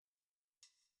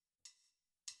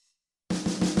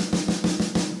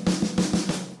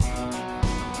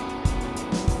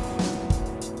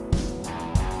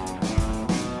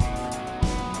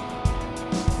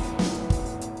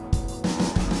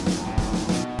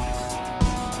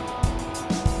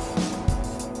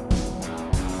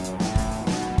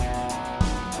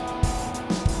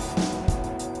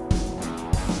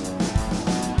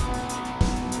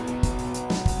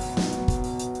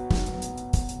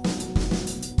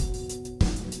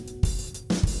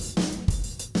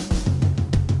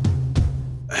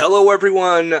Hello,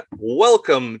 everyone.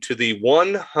 Welcome to the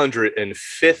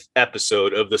 105th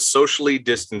episode of the Socially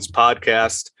Distanced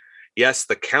Podcast. Yes,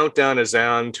 the countdown is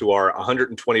on to our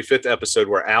 125th episode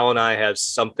where Al and I have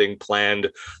something planned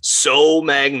so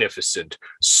magnificent,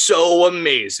 so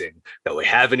amazing that we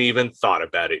haven't even thought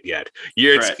about it yet.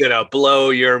 It's going to blow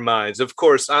your minds. Of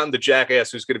course, I'm the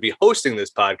jackass who's going to be hosting this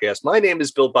podcast. My name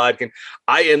is Bill Bodkin.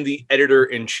 I am the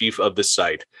editor-in-chief of the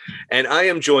site. And I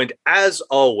am joined, as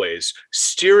always,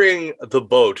 steering the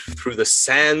boat through the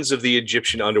sands of the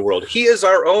Egyptian underworld. He is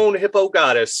our own hippo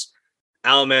goddess,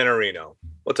 Al Manarino.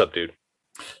 What's up, dude?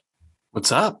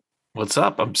 What's up?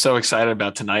 I'm so excited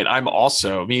about tonight. I'm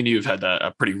also, me and you have had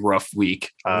a pretty rough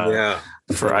week. I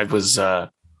was on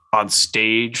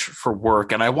stage for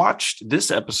work and I watched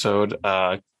this episode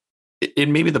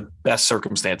in maybe the best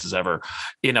circumstances ever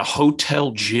in a hotel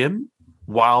gym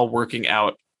while working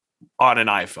out on an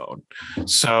iPhone.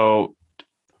 So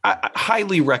I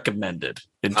highly recommended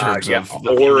in terms of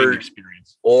the viewing experience.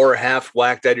 Or half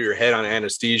whacked out of your head on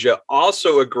anesthesia.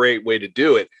 Also a great way to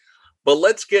do it. But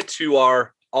let's get to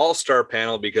our all-star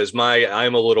panel because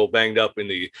I'm a little banged up in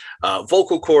the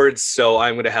vocal cords. So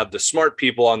I'm going to have the smart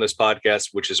people on this podcast,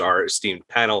 which is our esteemed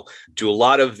panel, do a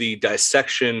lot of the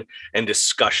dissection and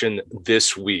discussion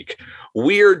this week.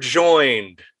 We are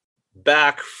joined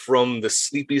back from the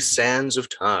sleepy sands of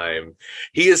time.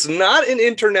 He is not in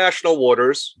international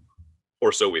waters,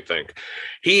 or so we think.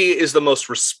 He is the most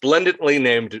resplendently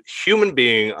named human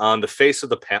being on the face of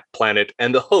the planet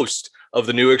and the host of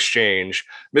the New Exchange,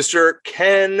 Mr.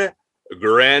 Ken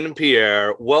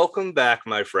Grandpierre. Welcome back,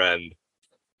 my friend.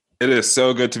 It is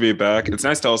so good to be back. It's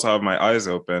nice to also have my eyes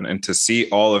open and to see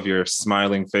all of your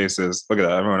smiling faces. Look at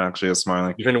that. Everyone actually is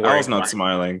smiling. I was not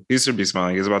smiling. He should be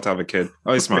smiling. He's about to have a kid.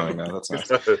 Oh, he's smiling now. That's nice.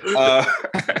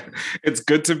 It's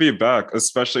good to be back,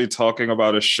 especially talking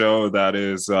about a show that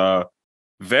is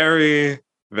very,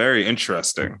 very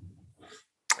interesting.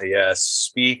 Yes.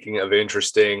 Speaking of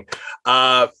interesting,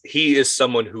 he is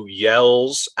someone who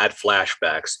yells at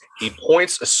flashbacks. He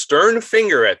points a stern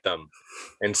finger at them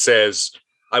and says,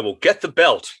 "I will get the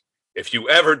belt if you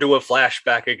ever do a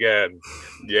flashback again."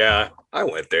 Yeah, I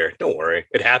went there. Don't worry.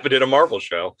 It happened at a Marvel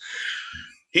show.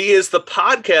 He is the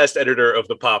podcast editor of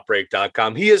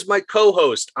thepopbreak.com. He is my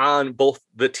co-host on both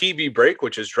the TV Break,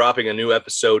 which is dropping a new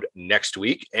episode next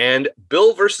week, and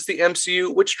Bill versus the MCU,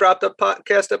 which dropped a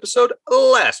podcast episode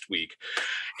last week.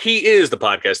 He is the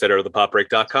podcast editor of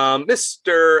thepopbreak.com,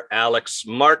 Mr. Alex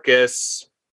Marcus.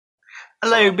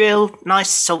 Hello, Bill.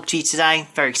 Nice to talk to you today.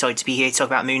 Very excited to be here to talk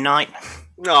about Moon Knight.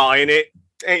 Oh, ain't it?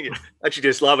 Don't you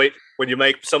just love it when you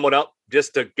make someone up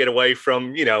just to get away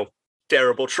from,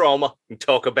 terrible trauma and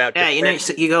talk about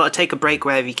so you got to take a break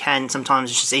wherever you can. Sometimes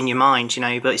it's just in your mind,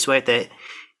 but it's worth it.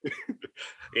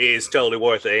 It's totally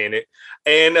worth it, ain't it?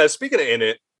 And speaking of in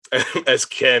it, as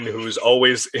Ken, who's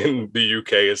always in the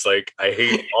UK, is like, I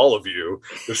hate all of you.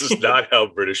 This is not how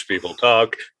British people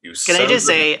talk. Can I just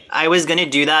say, I was going to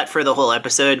do that for the whole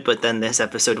episode, but then this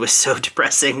episode was so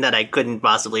depressing that I couldn't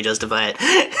possibly justify it.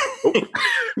 Nope,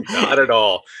 not at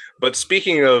all. But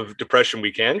speaking of depression,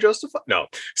 we can justify. No,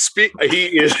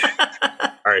 he is. All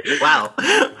right. Wow.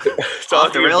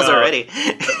 Off the rails already.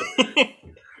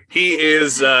 He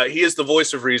is the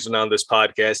voice of reason on this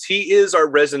podcast. He is our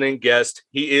resident guest.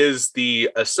 He is the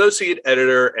associate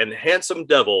editor and handsome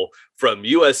devil from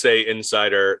USA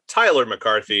Insider, Tyler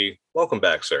McCarthy. Welcome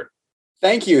back, sir.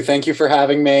 Thank you. Thank you for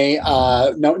having me.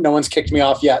 No one's kicked me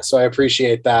off yet, so I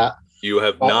appreciate that. You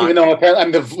have not. Even though apparently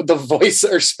I'm the voice,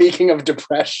 or speaking of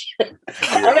depression.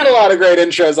 I got a lot of great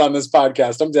intros on this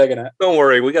podcast. I'm digging it. Don't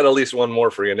worry. We got at least one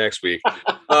more for you next week.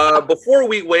 Before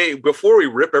we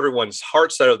rip everyone's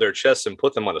hearts out of their chests and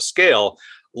put them on a scale,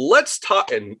 let's talk,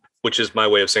 which is my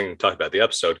way of saying talk about the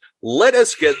episode. Let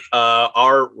us get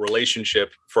our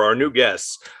relationship for our new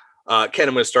guests. Ken,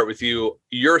 I'm going to start with you.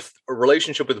 Your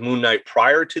relationship with Moon Knight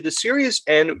prior to the series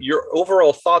and your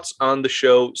overall thoughts on the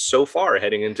show so far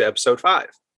heading into episode 5.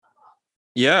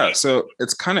 Yeah, so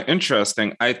it's kind of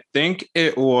interesting. I think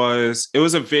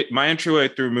my entryway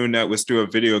through Moon Knight was through a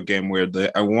video game, weirdly.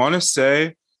 I want to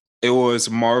say it was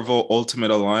Marvel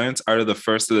Ultimate Alliance, either the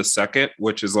first or the second,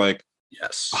 which is like,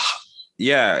 yes.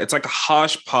 Yeah, it's like a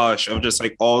hodgepodge of just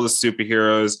like all the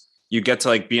superheroes. You get to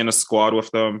like be in a squad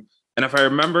with them. And if I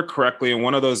remember correctly, in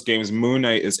one of those games, Moon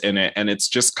Knight is in it. And it's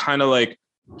just kind of like,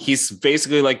 he's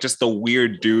basically like just a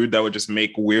weird dude that would just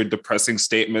make weird, depressing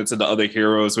statements. And the other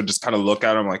heroes would just kind of look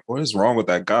at him like, what is wrong with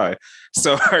that guy?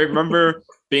 So I remember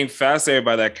being fascinated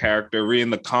by that character, reading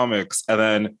the comics. And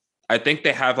then I think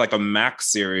they have like a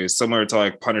Max series similar to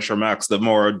like Punisher Max, the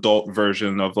more adult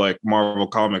version of like Marvel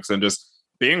Comics, and just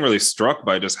being really struck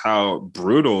by just how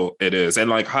brutal it is, and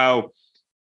like how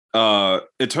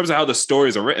in terms of how the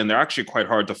stories are written, they're actually quite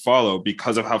hard to follow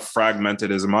because of how fragmented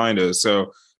his mind is.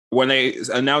 So when they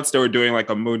announced they were doing like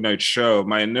a Moon Knight show,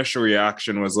 my initial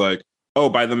reaction was like, oh,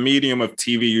 by the medium of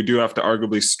TV, you do have to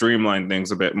arguably streamline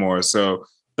things a bit more. So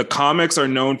the comics are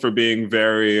known for being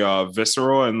very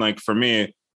visceral. And like for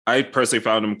me, I personally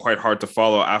found them quite hard to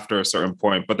follow after a certain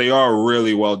point, but they are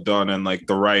really well done. And like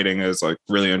the writing is like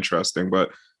really interesting.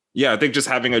 But yeah, I think just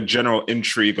having a general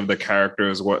intrigue of the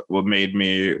characters what made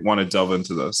me want to delve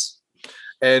into this.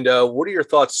 And what are your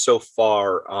thoughts so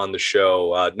far on the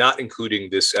show, not including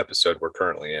this episode we're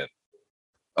currently in?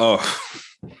 Oh,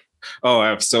 I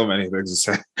have so many things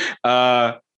to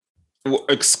say.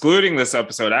 Excluding this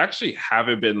episode, I actually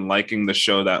haven't been liking the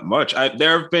show that much.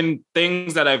 There have been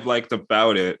things that I've liked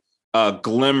about it,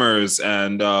 glimmers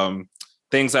and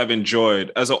things I've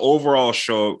enjoyed. As an overall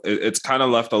show, it's kind of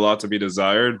left a lot to be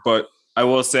desired. But I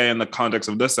will say in the context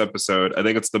of this episode, I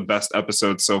think it's the best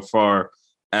episode so far.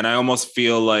 And I almost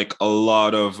feel like a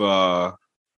lot of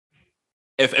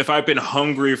if I've been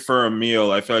hungry for a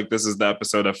meal, I feel like this is the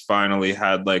episode that finally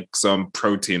had like some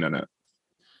protein in it.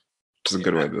 Which is a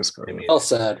good way to describe it. Well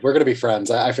said. We're gonna be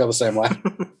friends. I feel the same way.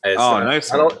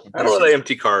 Nice. Not a lot of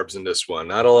empty carbs in this one.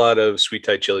 Not a lot of sweet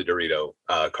Thai chili Dorito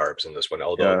carbs in this one.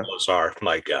 Although those are,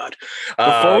 my God.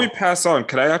 Before we pass on,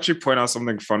 could I actually point out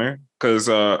something funny? Because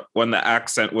when the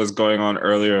accent was going on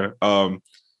earlier,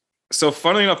 so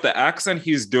funnily enough, the accent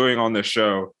he's doing on the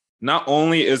show, not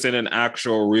only is it an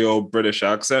actual real British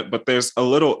accent, but there's a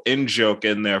little in-joke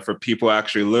in there for people who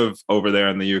actually live over there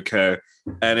in the UK.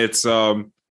 And it's,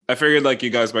 I figured like you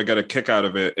guys might get a kick out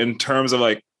of it in terms of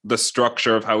like the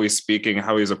structure of how he's speaking,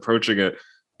 how he's approaching it.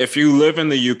 If you live in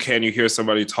the UK and you hear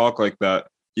somebody talk like that,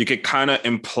 you could kind of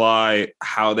imply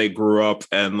how they grew up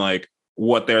and like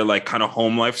what their like kind of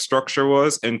home life structure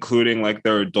was, including like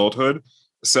their adulthood.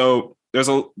 So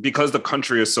because the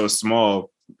country is so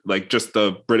small, like just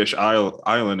the British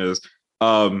island is,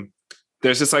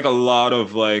 there's just like a lot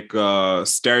of like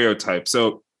stereotypes.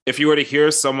 So if you were to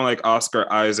hear someone like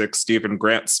Oscar Isaac, Stephen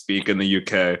Grant speak in the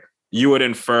UK, you would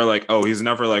infer like, oh, he's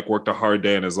never like worked a hard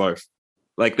day in his life.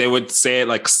 Like they would say it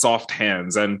like soft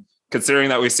hands. And considering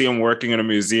that we see him working in a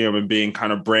museum and being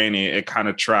kind of brainy, it kind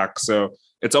of tracks. So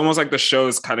it's almost like the show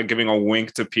is kind of giving a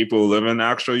wink to people who live in the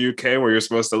actual UK, where you're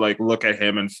supposed to like look at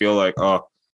him and feel like, oh,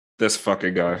 this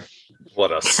fucking guy.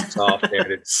 What a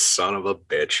soft-handed son of a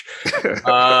bitch.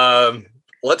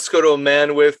 Let's go to a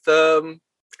man with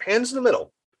hands in the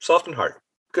middle, soft and hard.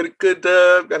 Good.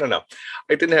 I don't know.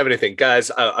 I didn't have anything, guys.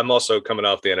 I'm also coming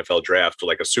off the NFL draft,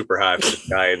 like a super high for the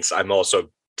Giants. I'm also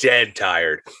dead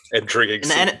tired and drinking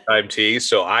time tea,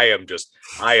 so I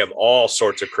am all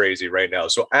sorts of crazy right now.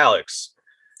 So, Alex,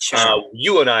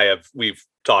 you and we've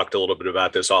talked a little bit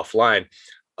about this offline.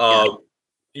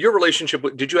 Your relationship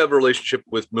did you have a relationship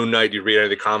with Moon Knight? Did you read any of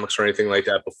the comics or anything like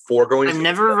that before going? I've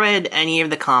never read any of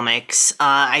the comics.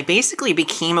 I basically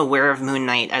became aware of Moon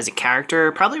Knight as a character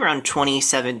probably around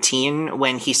 2017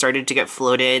 when he started to get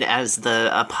floated as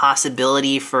a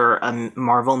possibility for a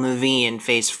Marvel movie in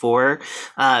Phase 4.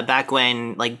 Back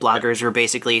when like bloggers were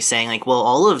basically saying like, well,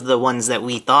 all of the ones that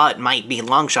we thought might be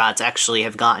long shots actually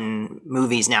have gotten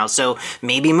movies now, so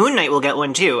maybe Moon Knight will get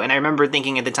one too. And I remember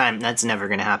thinking at the time that's never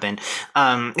going to happen.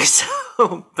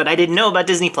 But I didn't know about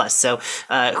Disney Plus, so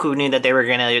who knew that they were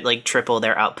gonna like triple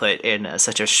their output in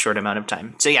such a short amount of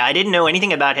time? So yeah, I didn't know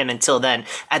anything about him until then.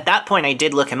 At that point, I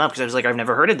did look him up because I was like, I've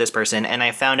never heard of this person, and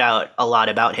I found out a lot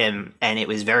about him, and it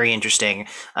was very interesting.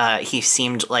 He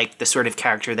seemed like the sort of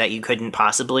character that you couldn't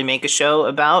possibly make a show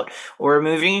about or a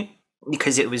movie,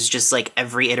 because it was just like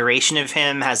every iteration of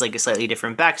him has like a slightly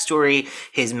different backstory.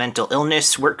 His mental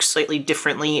illness works slightly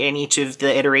differently in each of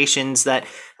the iterations that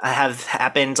have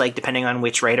happened, like depending on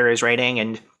which writer is writing.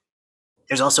 And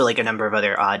there's also like a number of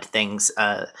other odd things.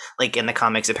 Like in the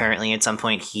comics, apparently at some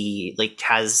point he like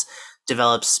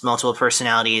develops multiple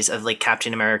personalities of like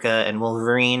Captain America and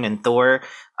Wolverine and Thor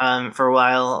for a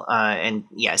while. And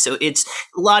yeah, so it's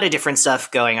a lot of different stuff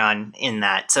going on in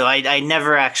that. So I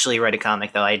never actually read a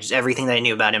comic though. Everything that I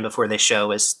knew about him before this show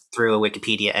was through a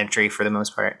Wikipedia entry for the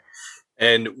most part.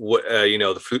 And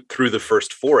through the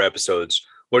first 4 episodes,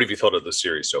 what have you thought of the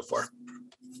series so far?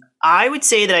 I would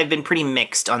say that I've been pretty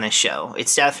mixed on this show.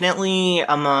 It's definitely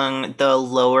among the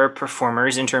lower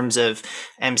performers in terms of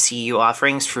MCU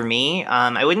offerings for me.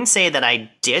 I wouldn't say that I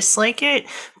dislike it,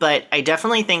 but I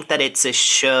definitely think that it's a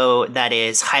show that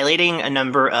is highlighting a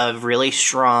number of really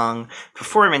strong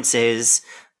performances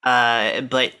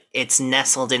but it's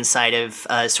nestled inside of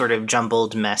a sort of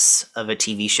jumbled mess of a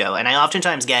TV show. And I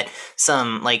oftentimes get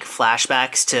some like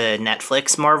flashbacks to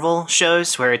Netflix Marvel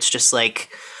shows where it's just like,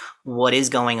 what is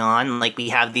going on? Like, we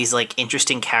have these like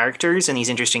interesting characters and these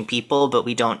interesting people, but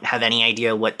we don't have any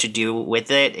idea what to do with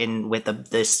it and with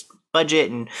this budget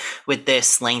and with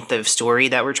this length of story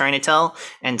that we're trying to tell.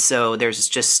 And so there's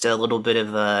just a little bit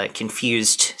of a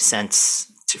confused sense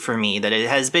for me that it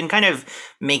has been kind of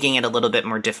making it a little bit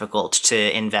more difficult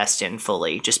to invest in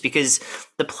fully, just because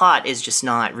the plot is just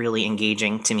not really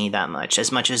engaging to me that much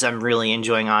as I'm really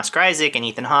enjoying Oscar Isaac and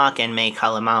Ethan Hawke and May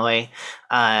Kalamawe,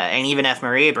 and even F.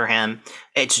 Murray Abraham.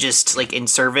 It's just like in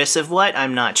service of what?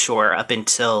 I'm not sure, up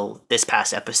until this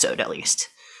past episode at least.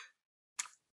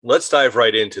 Let's dive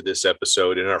right into this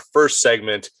episode. In our first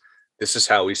segment, this is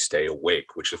how we stay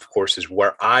awake, which of course is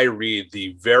where I read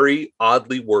the very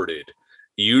oddly worded,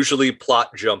 usually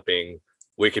plot jumping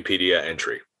Wikipedia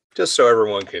entry, just so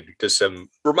everyone can just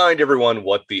remind everyone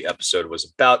what the episode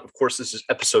was about. Of course, this is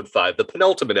episode 5, the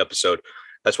penultimate episode.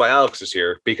 That's why Alex is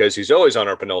here, because he's always on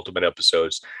our penultimate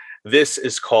episodes. This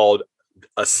is called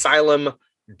Asylum,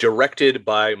 directed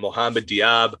by Mohamed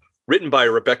Diab, written by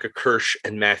Rebecca Kirsch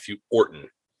and Matthew Orton.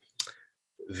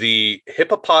 The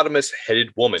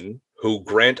hippopotamus-headed woman, who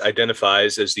Grant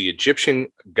identifies as the Egyptian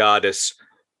goddess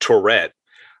Tauret,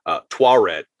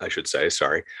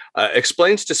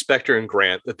 explains to Spectre and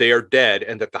Grant that they are dead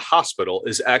and that the hospital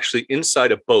is actually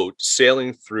inside a boat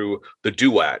sailing through the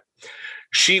Duat.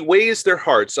 She weighs their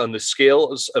hearts on the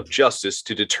scales of justice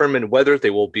to determine whether they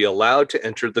will be allowed to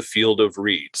enter the field of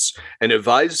reeds, and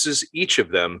advises each of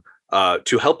them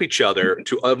to help each other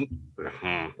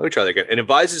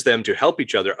advises them to help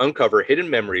each other uncover hidden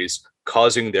memories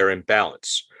causing their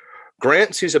imbalance.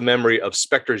 Grant sees a memory of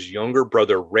Spectre's younger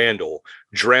brother, Randall,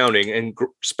 drowning, and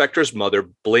Spectre's mother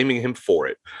blaming him for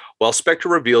it, while Spectre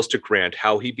reveals to Grant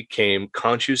how he became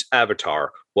Khonshu's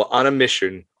avatar while on a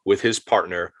mission with his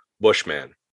partner,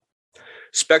 Bushman.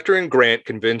 Spectre and Grant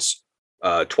convince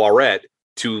Tauret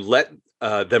to let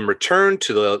them return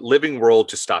to the living world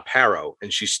to stop Harrow,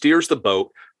 and she steers the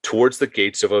boat towards the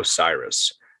gates of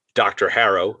Osiris. Dr.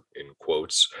 Harrow, in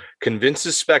quotes,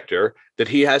 convinces Spectre that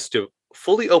he has to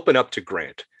fully open up to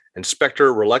Grant, and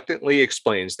Spectre reluctantly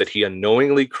explains that he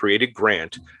unknowingly created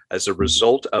Grant as a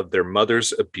result of their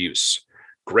mother's abuse.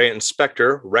 Grant and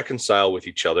Spectre reconcile with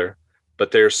each other,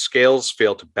 but their scales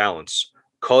fail to balance,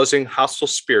 causing hostile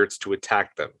spirits to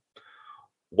attack them.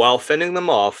 While fending them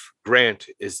off, Grant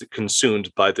is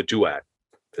consumed by the Duat.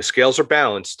 The scales are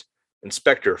balanced, and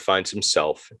Spectre finds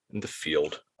himself in the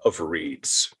field of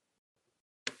reeds.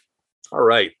 All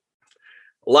right.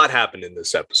 A lot happened in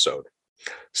this episode.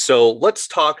 So let's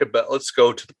go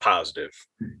to the positive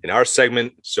in our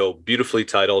segment, so beautifully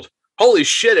titled, Holy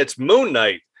Shit, It's Moon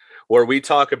Knight, where we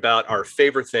talk about our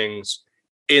favorite things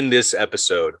in this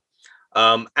episode.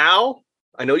 Al,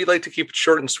 I know you like to keep it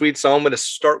short and sweet, so I'm going to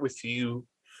start with you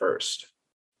first.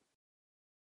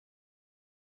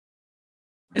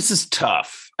 This is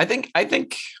tough. I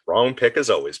think wrong pick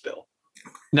as always, Bill.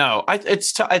 No,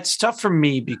 it's tough for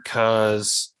me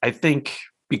because I think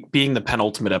being the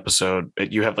penultimate episode,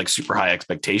 you have like super high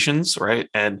expectations, right?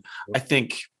 And I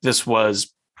think this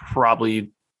was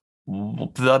probably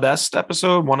the best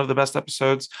episode, one of the best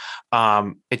episodes.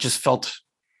 It just felt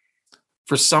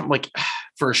for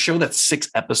a show that's 6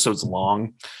 episodes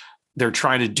long, they're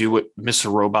trying to do what Mr.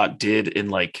 Robot did in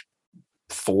like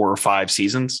 4 or 5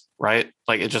 seasons, right?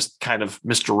 Like it just kind of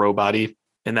Mr. Robot-y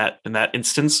in that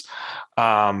instance.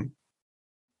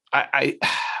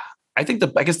 I think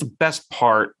I guess the best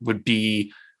part would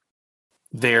be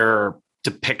their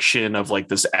depiction of like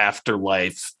this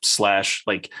afterlife /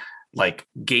 like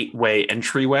gateway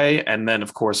entryway. And then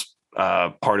of course,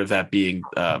 part of that being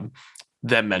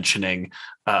them mentioning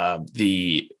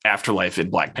the afterlife in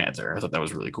Black Panther. I thought that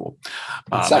was really cool.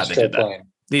 The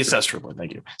ancestral plane.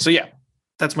 Thank you. So yeah,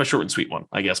 that's my short and sweet one,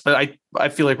 I guess. But I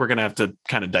feel like we're going to have to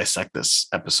kind of dissect this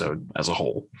episode as a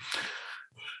whole.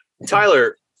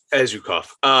 Tyler, as you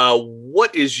cough,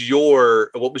 what was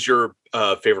your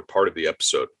favorite part of the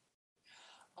episode?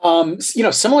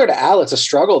 Similar to Al, it's a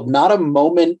struggle. Not a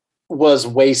moment was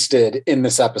wasted in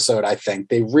this episode. I think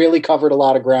they really covered a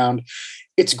lot of ground.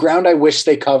 It's ground I wish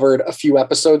they covered a few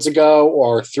episodes ago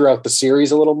or throughout the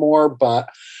series a little more. But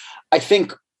I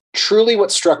think truly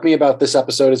what struck me about this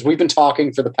episode is we've been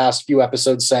talking for the past few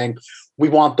episodes saying we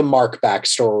want the Mark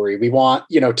backstory. We want,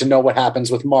 to know what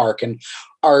happens with Mark. And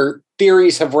our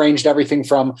theories have ranged everything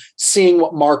from seeing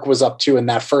what Mark was up to in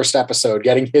that first episode,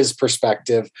 getting his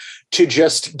perspective, to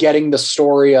just getting the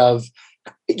story of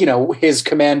his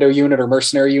commando unit or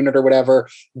mercenary unit or whatever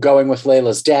going with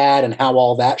Layla's dad and how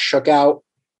all that shook out.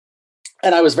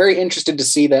 And I was very interested to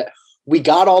see that we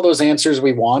got all those answers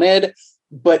we wanted,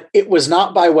 but it was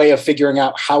not by way of figuring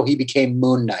out how he became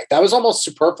Moon Knight. That was almost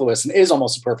superfluous and is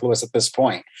almost superfluous at this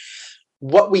point.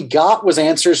 What we got was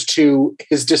answers to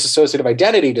his dissociative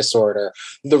identity disorder,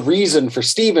 the reason for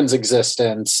Steven's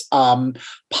existence,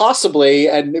 possibly,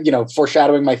 and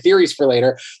foreshadowing my theories for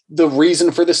later, the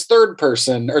reason for this third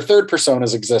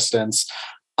persona's existence.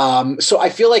 So I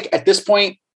feel like at this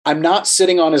point, I'm not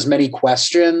sitting on as many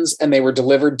questions, and they were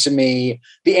delivered to me.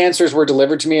 The answers were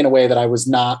delivered to me in a way that I was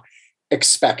not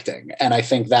expecting. And I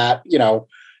think that,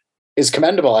 is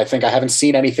commendable. I think I haven't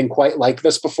seen anything quite like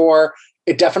this before.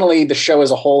 It definitely, the show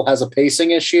as a whole has a pacing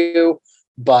issue,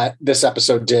 but this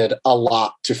episode did a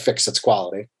lot to fix its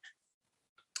quality.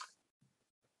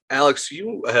 Alex,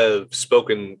 you have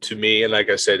spoken to me, and like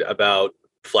I said, about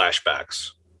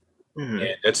flashbacks. Mm-hmm.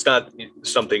 And it's not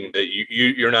something that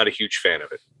you're not a huge fan of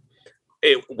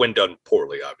it, when done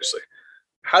poorly, obviously.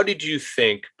 How did you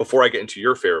think, before I get into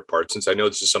your favorite part, since I know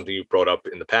this is something you brought up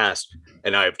in the past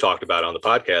and I've talked about on the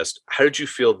podcast, how did you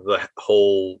feel the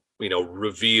whole,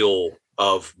 reveal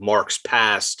of Mark's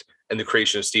past and the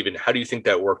creation of Steven? How do you think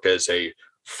that worked as a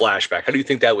flashback? How do you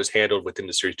think that was handled within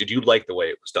the series? Did you like the way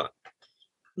it was done?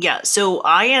 Yeah, so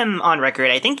I am on record,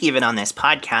 I think even on this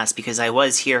podcast, because I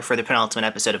was here for the penultimate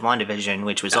episode of WandaVision,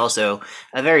 which was also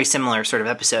a very similar sort of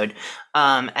episode,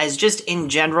 as just in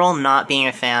general not being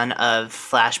a fan of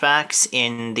flashbacks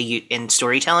in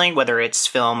storytelling, whether it's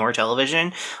film or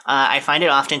television. I find it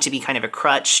often to be kind of a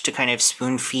crutch to kind of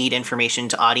spoon feed information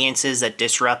to audiences that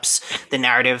disrupts the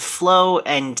narrative flow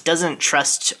and doesn't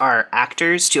trust our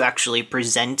actors to actually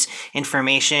present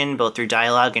information both through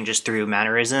dialogue and just through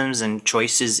mannerisms and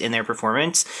choices in their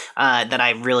performance that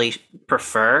I really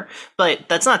prefer. But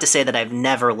that's not to say that I've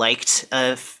never liked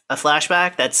a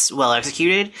flashback that's well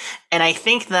executed. And I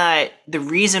think that the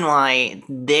reason why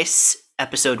this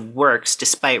episode works,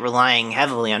 despite relying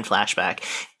heavily on flashback,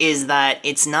 is that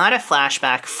it's not a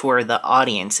flashback for the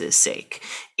audience's sake.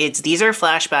 These are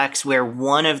flashbacks where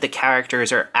one of the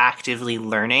characters are actively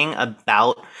learning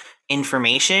about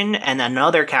information and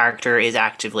another character is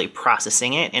actively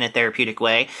processing it in a therapeutic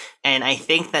way. And I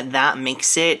think that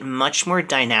makes it much more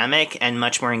dynamic and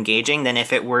much more engaging than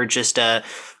if it were just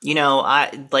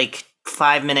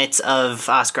 5 minutes of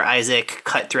Oscar Isaac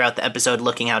cut throughout the episode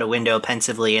looking out a window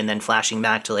pensively and then flashing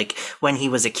back to when he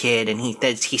was a kid and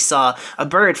he saw a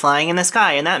bird flying in the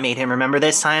sky and that made him remember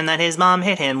this time that his mom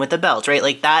hit him with a belt,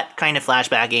 right? That kind of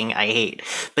flashbacking I hate.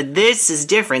 But this is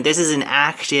different. This is an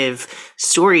active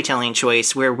storytelling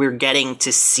choice where we're getting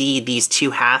to see these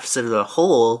two halves of the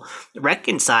whole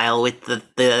reconcile with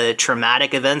the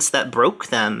traumatic events that broke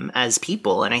them as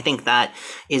people. And I think that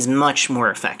is much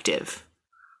more effective.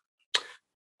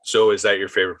 So is that your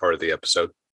favorite part of the episode?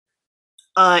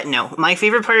 No. My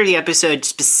favorite part of the episode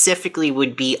specifically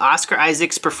would be Oscar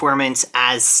Isaac's performance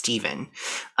as Steven.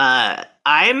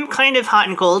 I'm kind of hot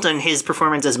and cold on his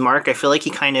performance as Mark. I feel like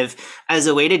he kind of, as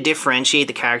a way to differentiate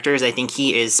the characters, I think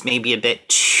he is maybe a bit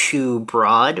too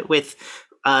broad with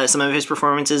some of his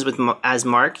performances as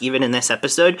Mark, even in this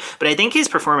episode. But I think his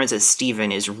performance as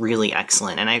Steven is really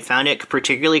excellent. And I found it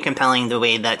particularly compelling the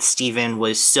way that Steven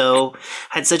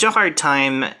had such a hard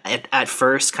time at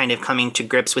first kind of coming to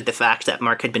grips with the fact that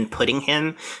Mark had been putting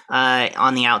him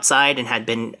on the outside and had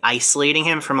been isolating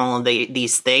him from all of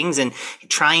these things and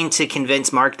trying to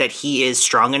convince Mark that he is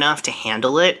strong enough to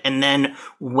handle it. And then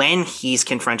when he's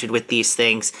confronted with these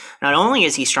things, not only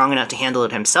is he strong enough to handle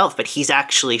it himself, but he's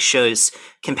actually shows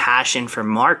compassion for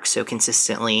Mark so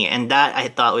consistently. And that I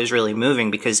thought was really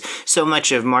moving because so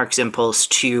much of Mark's impulse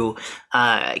to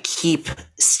keep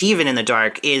Steven in the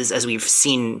dark is, as we've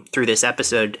seen through this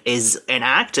episode, is an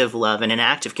act of love and an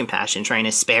act of compassion, trying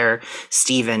to spare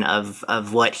Steven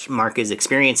of what Mark is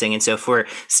experiencing. And so for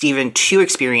Steven to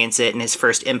experience it and his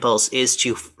first impulse is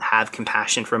to have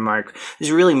compassion for Mark is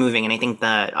really moving. And I think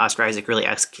that Oscar Isaac really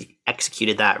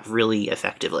executed that really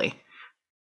effectively.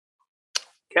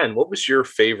 Ken, what was your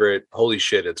favorite? Holy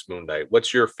shit, it's Moon Knight.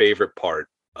 What's your favorite part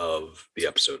of the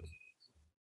episode?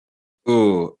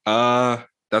 Ooh,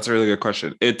 that's a really good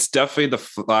question. It's definitely the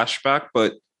flashback,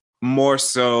 but more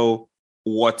so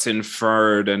what's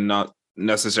inferred and not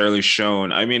necessarily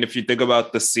shown. I mean, if you think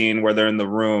about the scene where they're in the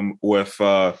room with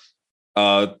Mark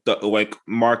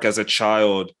as a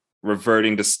child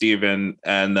reverting to Steven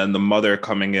and then the mother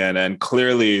coming in and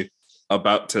clearly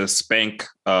about to spank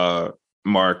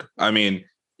Mark. I mean,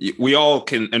 we all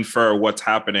can infer what's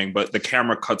happening, but the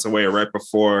camera cuts away right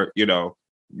before,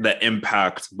 the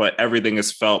impact, but everything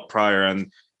is felt prior.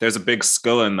 And there's a big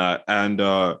skill in that. And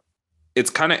it's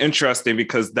kind of interesting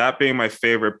because that being my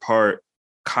favorite part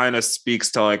kind of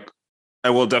speaks to like, I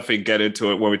will definitely get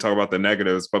into it when we talk about the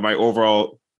negatives, but my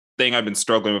overall thing I've been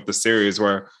struggling with the series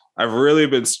where I've really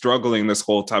been struggling this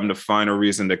whole time to find a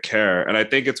reason to care. And I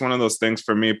think it's one of those things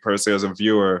for me personally as a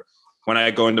viewer, when I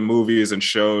go into movies and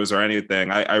shows or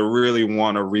anything, I really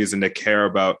want a reason to care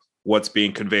about what's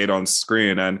being conveyed on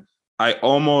screen. And I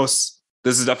almost,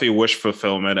 this is definitely wish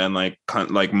fulfillment and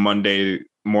like Monday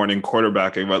morning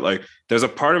quarterbacking, but like there's a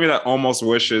part of me that almost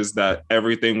wishes that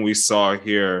everything we saw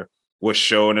here was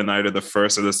shown in either the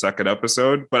first or the second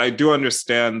episode. But I do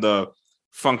understand the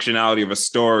functionality of a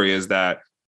story is that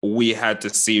we had to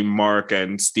see Mark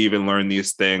and Steven learn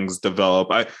these things, develop.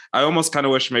 I almost kind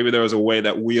of wish maybe there was a way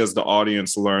that we as the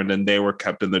audience learned and they were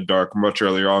kept in the dark much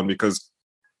earlier on, because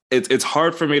it's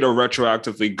hard for me to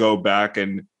retroactively go back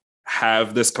and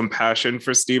have this compassion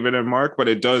for Steven and Mark, but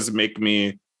it does make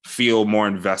me feel more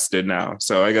invested now.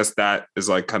 So I guess that is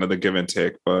like kind of the give and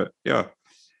take, but yeah.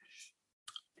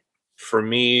 For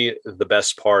me, the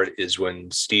best part is when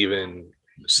Steven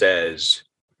says,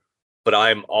 but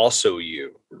I'm also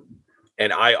you.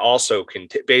 And I also can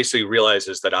basically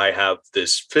realizes that I have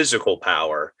this physical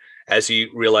power, as he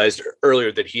realized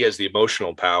earlier that he has the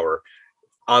emotional power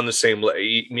on the same,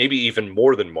 maybe even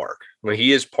more than Mark. I mean,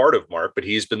 he is part of Mark, but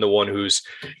he's been the one who's,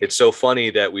 it's so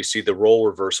funny that we see the role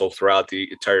reversal throughout the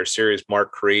entire series.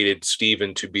 Mark created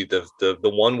Steven to be the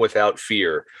one without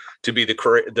fear, to be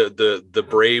the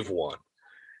brave one.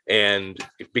 And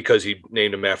because he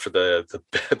named him after the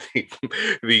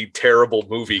terrible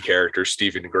movie character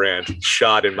Stephen Grant,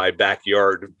 shot in my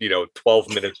backyard, 12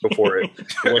 minutes before it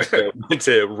went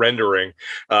into rendering.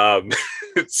 But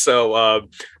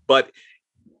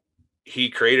he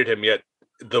created him, yet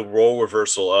the role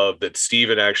reversal of that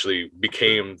Steven actually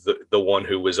became the one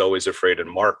who was always afraid, and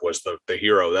Mark was the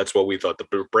hero. That's what we thought,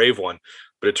 the brave one.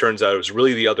 But it turns out it was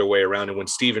really the other way around. And when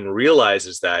Steven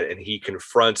realizes that, and he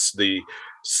confronts the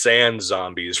sand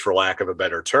zombies, for lack of a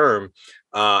better term,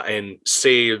 and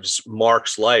saves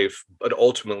Mark's life, but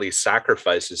ultimately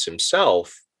sacrifices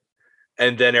himself,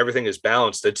 and then everything is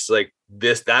balanced. It's like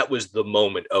this, that was the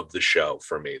moment of the show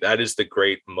for me. That is the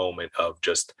great moment of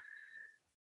just,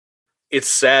 it's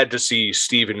sad to see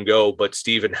Steven go, but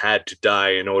Steven had to die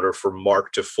in order for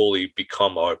Mark to fully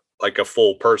become a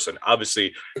full person.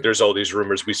 Obviously, there's all these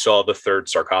rumors. We saw the third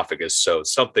sarcophagus, so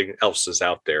something else is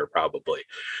out there probably.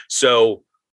 So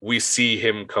we see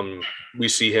him come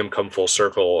full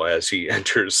circle as he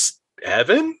enters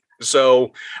heaven.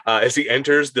 So as he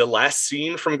enters the last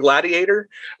scene from Gladiator.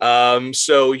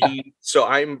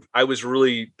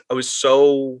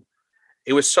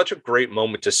 It was such a great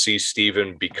moment to see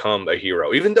Steven become a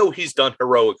hero. Even though he's done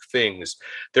heroic things,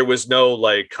 there was no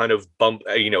like kind of bump,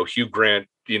 Hugh Grant,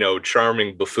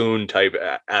 charming buffoon type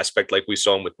aspect like we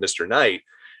saw him with Mr. Knight.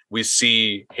 We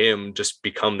see him just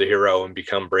become the hero and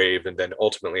become brave, and then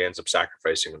ultimately ends up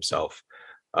sacrificing himself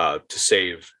to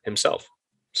save himself.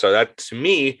 So that, to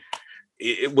me,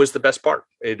 it was the best part.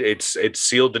 It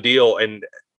sealed the deal and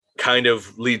kind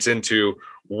of leads into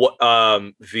what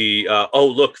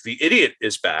look, the idiot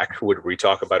is back, when we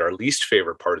talk about our least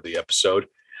favorite part of the episode.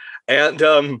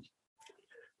 And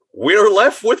we're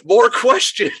left with more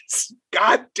questions.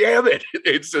 God damn it.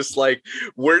 It's just like,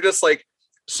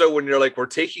 so when you're like, we're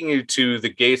taking you to the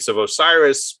gates of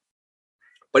Osiris,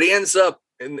 but he ends up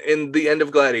in the end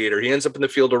of Gladiator, he ends up in the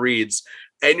Field of Reeds,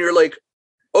 and you're like,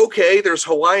 okay, there's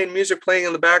Hawaiian music playing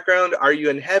in the background. Are you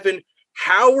in heaven?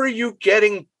 How are you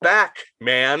getting back,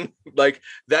 man? Like,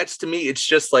 that's, to me, it's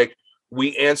just like,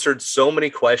 we answered so many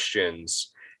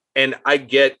questions, and I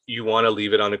get you want to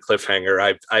leave it on a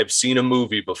cliffhanger. I've seen a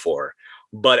movie before,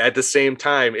 but at the same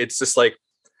time, it's just like,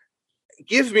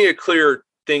 give me a clear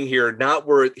thing here, not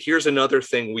where here's another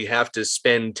thing we have to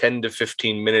spend 10 to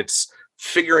 15 minutes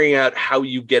figuring out how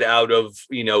you get out of,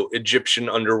 Egyptian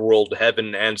underworld,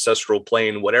 heaven, ancestral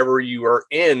plane, whatever you are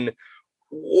in.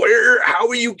 How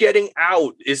are you getting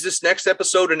out? Is this next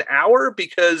episode an hour?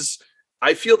 Because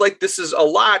I feel like this is a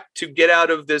lot to get out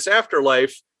of this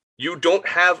afterlife. You don't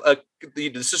have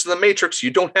this is the Matrix. You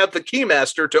don't have the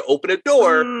keymaster to open a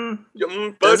door.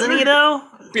 Doesn't he though?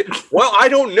 Well, I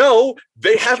don't know.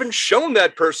 They haven't shown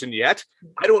that person yet.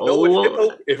 I don't know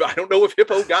if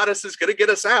Hippo Goddess is going to get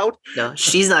us out. No,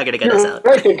 she's not going to get us out.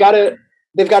 Right? They've got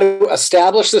to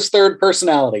establish this third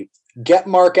personality. Get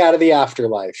Mark out of the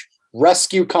afterlife.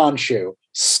 Rescue Khonshu.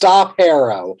 Stop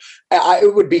Harrow.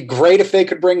 It would be great if they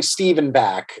could bring Steven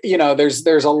back. There's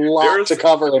a lot to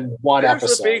cover in one episode.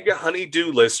 There's a big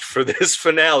honey-do list for this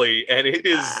finale, and it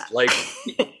is like,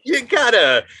 you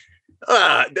gotta.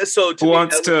 So who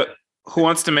wants to Who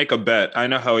wants to make a bet? I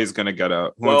know how he's going to get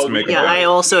out. Who wants to make a bet? Yeah, I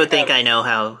also think I know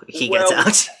how he gets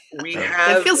out.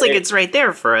 It feels like it's right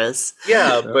there for us.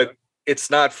 Yeah, but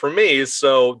it's not for me.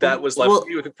 So that was left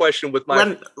with a question with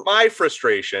my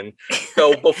frustration.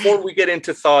 So before we get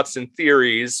into thoughts and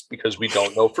theories, because we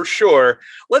don't know for sure,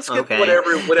 let's get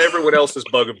whatever everyone else's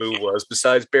bugaboo was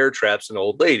besides bear traps and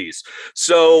old ladies.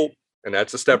 So, and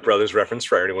that's a Step Brothers reference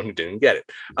for anyone who didn't get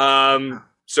it.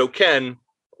 So Ken,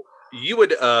 you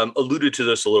had alluded to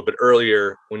this a little bit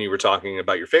earlier when you were talking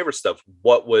about your favorite stuff.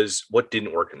 What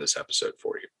didn't work in this episode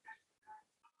for you?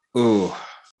 Ooh.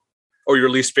 Or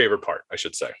your least favorite part, I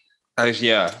should say.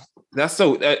 Yeah,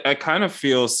 I kind of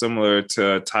feel similar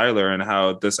to Tyler and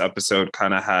how this episode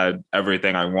kind of had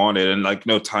everything I wanted and like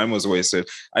no time was wasted.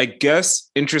 I guess,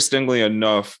 interestingly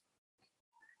enough,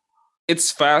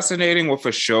 it's fascinating with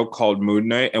a show called Moon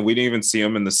Knight, and we didn't even see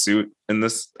him in the suit in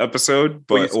this episode.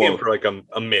 But you see him for like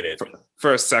a minute.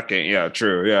 For a second, yeah,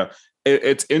 true, yeah.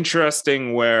 It's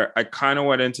interesting where I kind of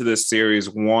went into this series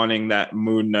wanting that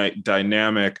Moon Knight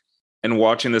dynamic, and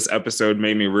watching this episode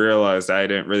made me realize that I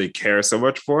didn't really care so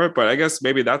much for it. But I guess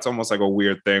maybe that's almost like a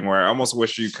weird thing where I almost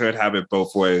wish you could have it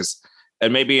both ways.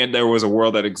 And maybe there was a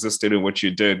world that existed in which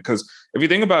you did. Because if you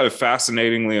think about it,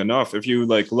 fascinatingly enough, if you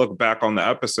like look back on the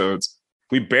episodes,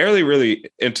 we barely really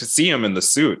see him in the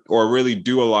suit or really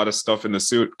do a lot of stuff in the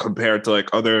suit compared to like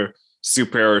other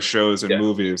superhero shows and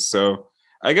movies. So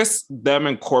I guess them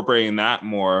incorporating that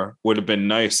more would have been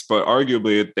nice. But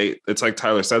arguably, it's like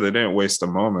Tyler said, they didn't waste a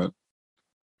moment.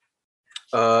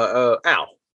 Al,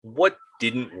 what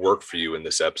didn't work for you in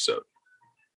this episode?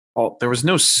 Well, there was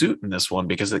no suit in this one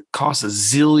because it costs $1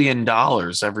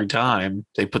 zillion every time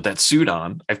they put that suit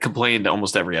on. I've complained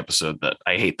almost every episode that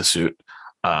I hate the suit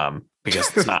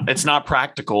because it's not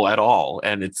practical at all,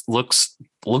 and it looks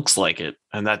like it,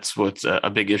 and that's what's a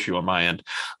big issue on my end.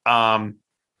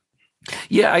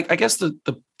 Yeah, I guess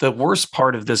the worst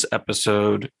part of this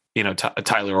episode, you know,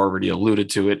 Tyler already alluded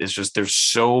to it, is just there's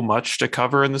so much to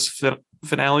cover in this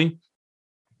finale.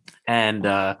 And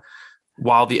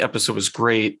while the episode was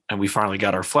great and we finally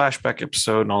got our flashback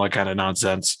episode and all that kind of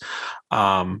nonsense,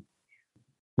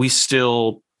 we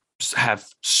still have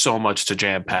so much to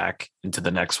jam pack into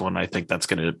the next one. I think that's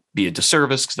going to be a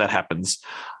disservice because that happens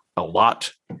a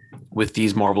lot with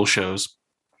these Marvel shows,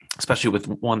 especially with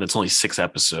one that's only 6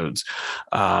 episodes.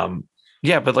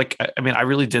 Yeah, but like, I mean, I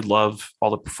really did love all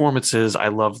the performances. I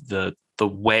love the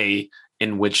way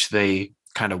in which they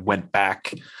kind of went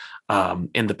back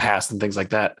in the past and things like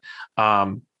that.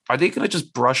 Are they going to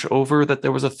just brush over that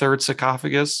there was a third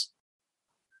sarcophagus?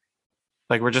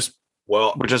 Like when let's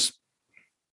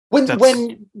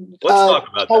talk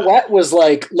about Paulette was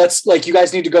like, you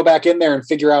guys need to go back in there and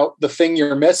figure out the thing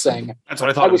you're missing. That's what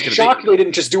I thought. I was shocked they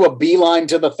didn't just do a beeline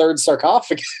to the third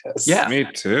sarcophagus. Yeah, me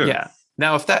too. Yeah.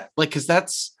 Now, if that, like, because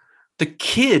that's the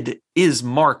kid is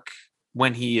Mark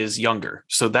when he is younger,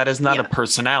 so that is not a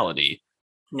personality.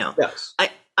 No. Yes.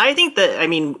 I think that, I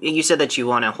mean, you said that you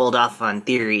want to hold off on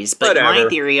theories, but my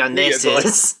theory on this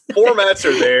is formats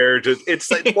are there.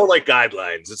 It's like more like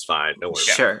guidelines. It's fine. No worries.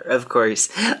 Sure, of course.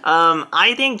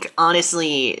 I think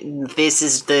honestly, this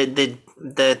is the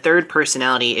third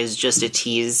personality is just a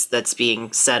tease that's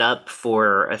being set up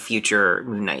for a future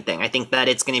Moon Knight thing. I think that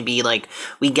it's going to be like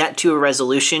we get to a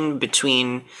resolution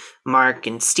between Mark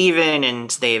and Steven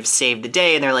and they've saved the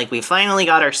day and they're like, we finally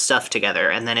got our stuff together.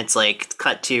 And then it's like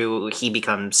cut to he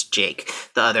becomes Jake,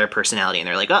 the other personality. And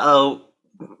they're like, uh-oh,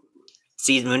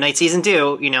 Moon Knight season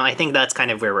 2, you know, I think that's kind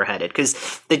of where we're headed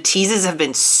because the teases have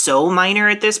been so minor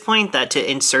at this point that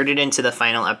to insert it into the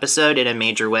final episode in a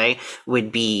major way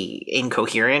would be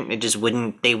incoherent.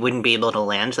 They wouldn't be able to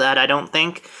land that, I don't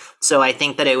think. So I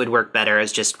think that it would work better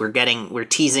as just we're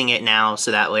teasing it now.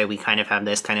 So that way we kind of have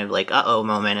this kind of like, uh-oh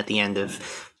moment at the end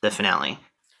of the finale.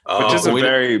 Which is a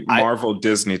very Marvel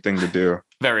Disney thing to do.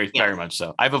 Very much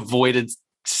so. I've avoided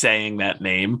saying that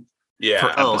name. Yeah. For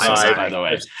episodes, by the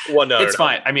way. It's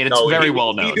fine. I mean, it's very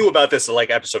well known. He knew about this like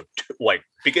episode 2, like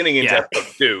beginning into episode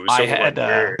 2. So I had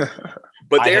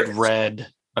read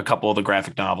a couple of the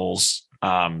graphic novels,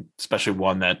 especially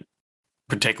one that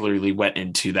particularly went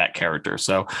into that character.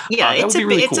 So yeah,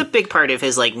 it's a big part of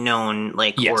his like known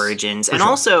like origins, and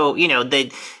also you know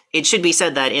it should be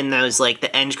said that in those like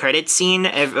the end credits scene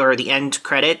or the end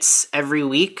credits every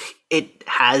week, it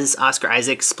has Oscar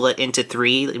Isaac split into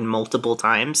 3 multiple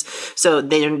times. So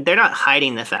they're not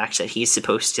hiding the fact that he's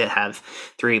supposed to have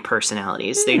 3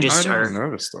 personalities. They just I didn't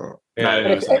notice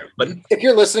that. But if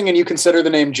you're listening and you consider the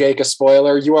name Jake a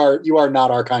spoiler, you are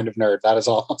not our kind of nerd. That is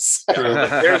all.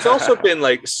 There's also been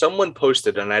like someone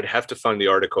posted, and I'd have to find the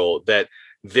article, that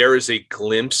there is a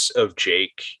glimpse of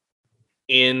Jake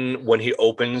when he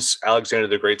opens Alexander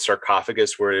the Great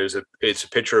sarcophagus, where it's a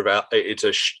picture of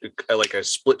like a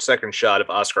split second shot of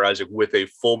Oscar Isaac with a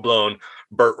full blown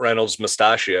Burt Reynolds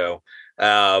mustachio.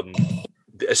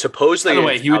 Supposedly, by the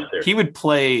way, he would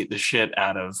play the shit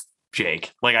out of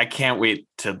Jake. Like, I can't wait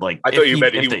to like. I thought you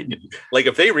meant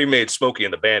if they remade Smokey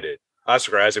and the Bandit,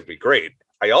 Oscar Isaac would be great.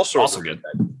 I also good.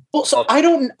 Well, so I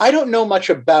don't know much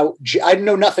about. I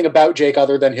know nothing about Jake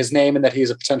other than his name and that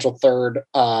he's a potential third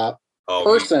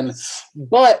person.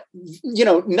 But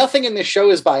nothing in this show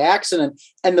is by accident.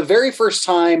 And the very first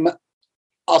time,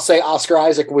 I'll say Oscar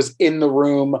Isaac was in the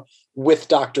room with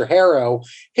Dr. Harrow,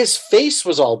 his face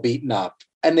was all beaten up.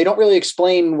 And they don't really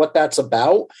explain what that's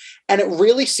about. And it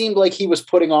really seemed like he was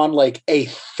putting on like a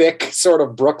thick sort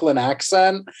of Brooklyn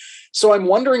accent. So I'm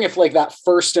wondering if like that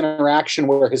first interaction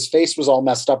where his face was all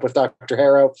messed up with Dr.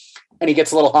 Harrow and he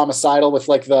gets a little homicidal with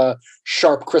like the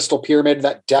sharp crystal pyramid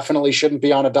that definitely shouldn't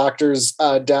be on a doctor's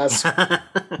desk.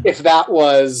 If that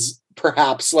was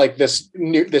perhaps like this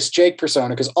Jake persona,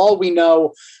 because all we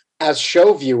know as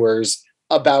show viewers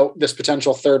about this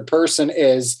potential third person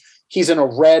is he's in a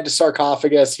red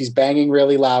sarcophagus, he's banging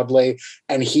really loudly,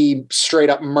 and he straight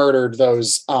up murdered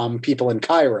those people in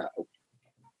Cairo.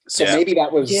 So maybe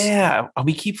that was... Yeah,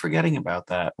 we keep forgetting about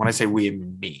that. When I say we,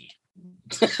 me.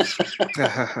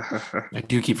 I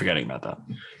do keep forgetting about that.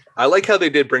 I like how they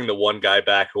did bring the one guy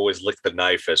back who always licked the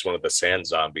knife as one of the sand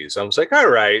zombies. I was like, all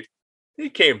right, he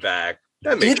came back.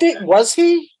 Was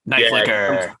he? Knife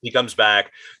licker. He comes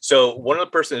back. So one of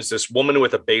the person is this woman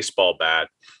with a baseball bat.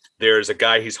 There's a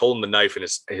guy, he's holding the knife in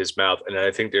his mouth. And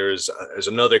I think there's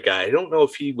another guy. I don't know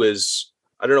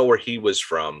where he was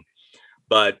from,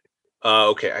 but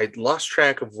okay. I lost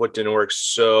track of what didn't work.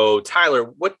 So Tyler,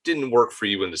 what didn't work for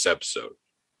you in this episode?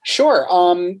 Sure.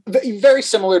 Very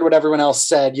similar to what everyone else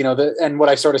said, and what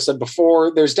I sort of said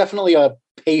before, there's definitely a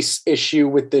pace issue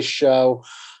with this show,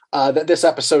 that this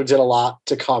episode did a lot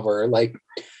to cover. Like,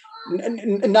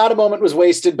 not a moment was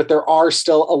wasted, but there are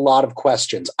still a lot of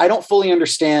questions. I don't fully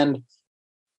understand,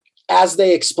 as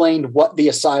they explained what the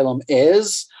asylum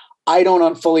is. I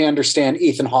don't fully understand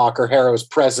Ethan Hawke or Harrow's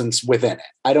presence within it.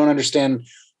 I don't understand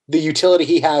the utility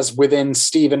he has within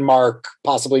Steve and Mark,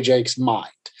 possibly Jake's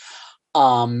mind.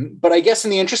 But I guess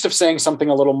in the interest of saying something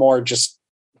a little more just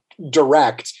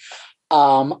direct,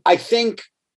 I think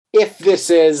if this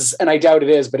is, and I doubt it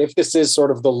is, but if this is sort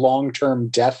of the long-term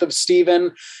death of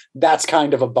Steven, that's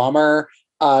kind of a bummer.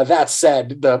 That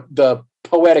said, the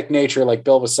poetic nature, like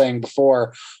Bill was saying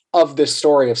before, of this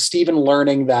story of Steven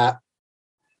learning that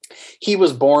he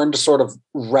was born to sort of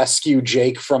rescue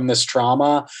Jake from this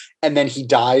trauma, and then he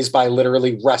dies by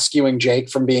literally rescuing Jake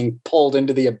from being pulled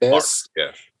into the abyss.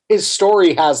 Yeah. His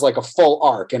story has like a full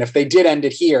arc, and if they did end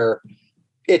it here,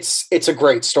 it's a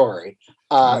great story.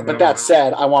 But that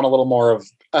said, I want a little more of.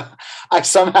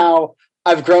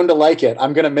 I've grown to like it.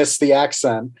 I'm going to miss the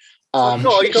accent.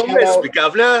 You don't miss me,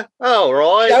 governor. Oh,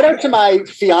 right. Shout out to my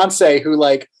fiance who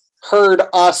like heard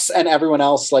us and everyone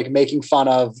else like making fun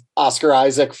of Oscar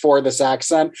Isaac for this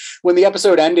accent. When the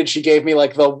episode ended, she gave me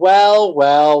like the well.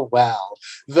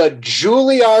 The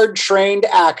Juilliard trained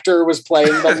actor was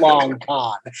playing the long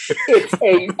con. It's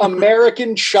a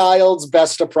American Child's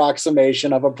best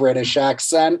approximation of a British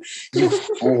accent. You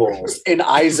fools. In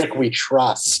Isaac we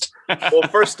trust. Well,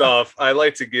 first off, I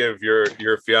like to give your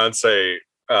fiance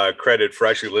credit for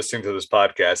actually listening to this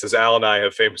podcast. As Al and I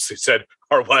have famously said,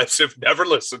 our wives have never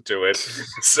listened to it.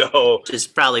 So which is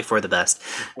probably for the best.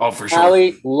 Oh, for sure.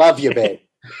 Allie, love you, babe.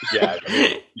 Yeah.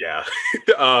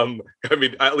 I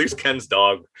mean, at least Ken's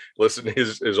dog listened.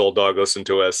 His old dog listened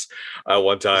to us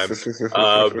one time.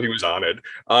 He was on it.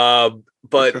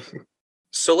 But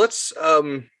so let's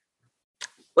talk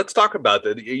about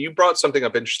that. You brought something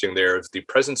up interesting there. Is the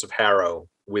presence of Harrow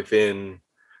within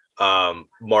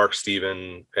Mark,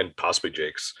 Steven, and possibly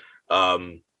Jake's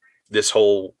this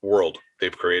whole world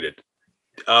they've created.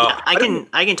 I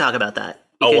can talk about that.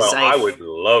 I would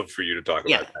love for you to talk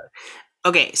about that.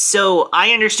 Okay, so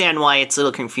I understand why it's a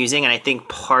little confusing, and I think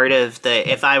part of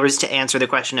if I was to answer the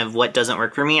question of what doesn't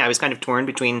work for me, I was kind of torn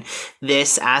between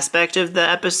this aspect of the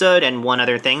episode and one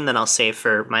other thing that I'll save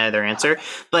for my other answer.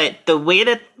 But the way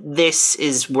that this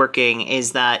is working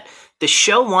is that the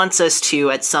show wants us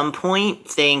to, at some point,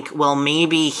 think, well,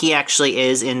 maybe he actually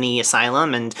is in the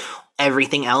asylum and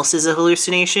everything else is a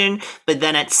hallucination. But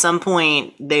then at some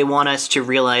point, they want us to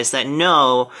realize that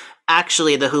no,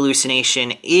 actually the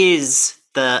hallucination is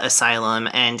the asylum,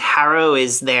 and Harrow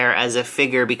is there as a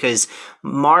figure because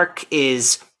Mark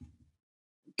is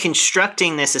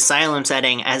constructing this asylum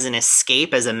setting as an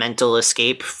escape, as a mental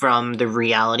escape from the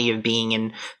reality of being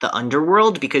in the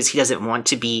underworld, because he doesn't want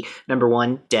to be, number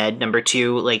one, dead, number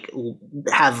two, like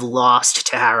have lost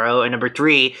to Harrow, and number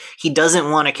three, he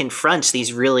doesn't want to confront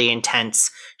these really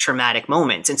intense traumatic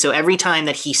moments. And so every time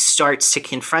that he starts to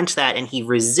confront that and he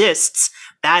resists,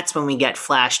 that's when we get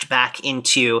flashed back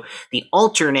into the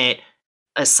alternate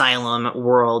asylum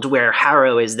world where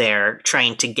Harrow is there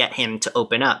trying to get him to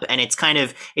open up. And it's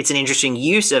an interesting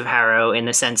use of Harrow in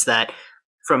the sense that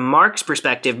from Mark's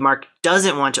perspective, Mark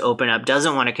doesn't want to open up,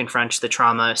 doesn't want to confront the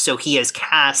trauma. So he has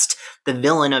cast the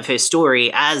villain of his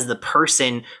story as the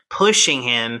person pushing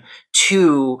him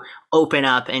to open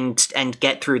up and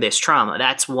get through this trauma.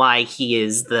 That's why he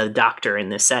is the doctor in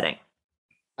this setting.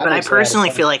 But I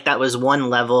personally feel like that was one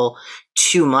level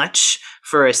too much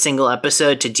for a single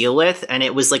episode to deal with, and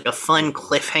it was like a fun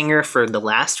cliffhanger for the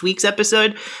last week's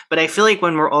episode. But I feel like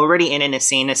when we're already in an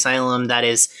insane asylum that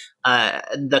is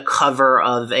the cover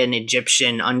of an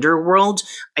Egyptian underworld,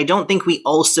 I don't think we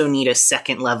also need a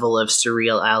second level of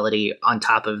surreality on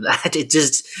top of that.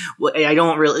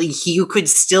 You could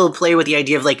still play with the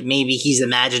idea of like maybe he's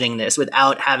imagining this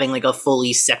without having like a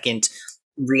fully second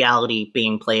reality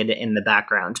being played in the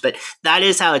background. But that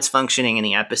is how it's functioning in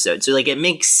the episode. So like it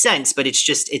makes sense, but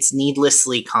it's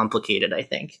needlessly complicated, I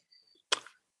think.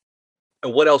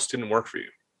 And what else didn't work for you?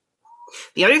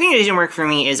 The other thing that didn't work for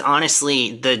me is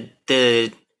honestly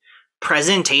the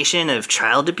presentation of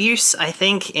child abuse, I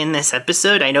think, in this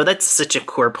episode. I know that's such a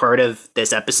core part of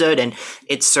this episode, and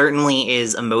it certainly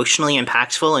is emotionally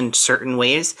impactful in certain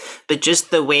ways, but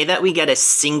just the way that we get a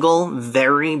single,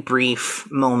 very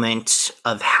brief moment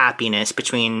of happiness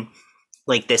between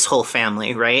like this whole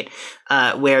family, right?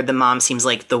 Where the mom seems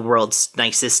like the world's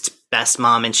nicest, best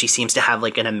mom, and she seems to have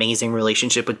like an amazing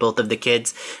relationship with both of the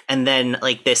kids. And then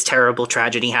like this terrible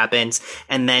tragedy happens,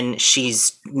 and then she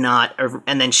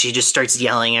just starts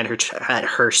yelling at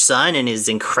her son and is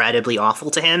incredibly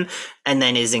awful to him, and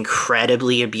then is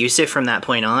incredibly abusive from that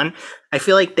point on. I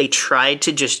feel like they tried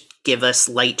to just give us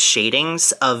light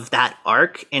shadings of that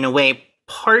arc in a way,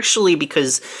 partially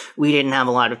because we didn't have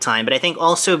a lot of time, but I think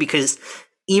also because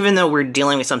even though we're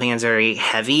dealing with something that's very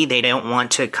heavy, they don't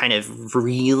want to kind of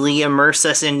really immerse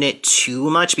us in it too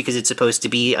much because it's supposed to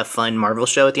be a fun Marvel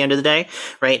show at the end of the day,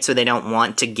 right? So they don't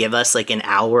want to give us like an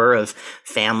hour of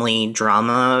family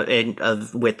drama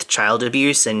with child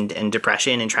abuse and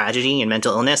depression and tragedy and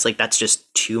mental illness. Like that's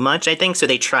just too much, I think. So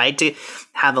they tried to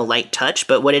have a light touch,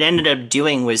 but what it ended up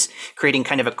doing was creating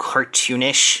kind of a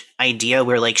cartoonish idea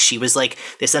where like she was like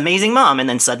this amazing mom, and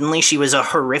then suddenly she was a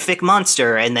horrific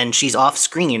monster, and then she's off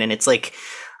screen, and it's like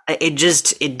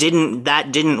that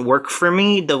didn't work for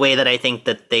me the way that I think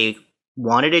that they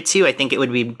wanted it to. I think it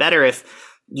would be better if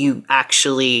you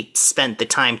actually spent the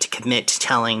time to commit to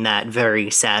telling that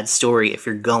very sad story if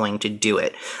you're going to do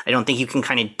it. I don't think you can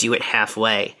kind of do it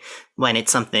halfway when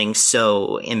it's something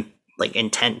so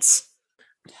intense.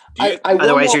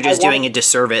 Otherwise, you're just doing a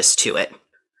disservice to it.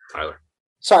 Tyler.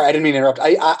 Sorry, I didn't mean to interrupt.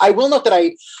 I will note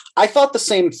that I thought the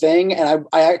same thing, and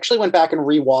I actually went back and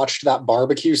rewatched that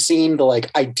barbecue scene, the like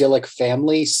idyllic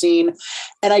family scene,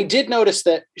 and I did notice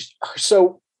that.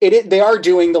 So they are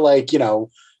doing the like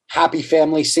happy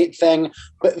family thing,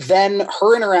 but then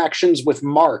her interactions with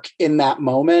Mark in that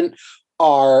moment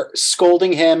are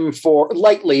scolding him for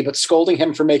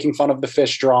making fun of the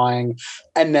fish drawing,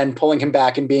 and then pulling him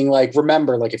back and being like,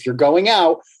 remember, like if you're going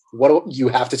out, you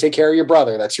have to take care of your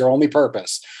brother. That's your only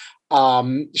purpose.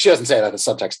 She doesn't say that in the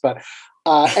subtext, but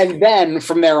and then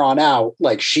from there on out,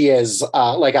 like she is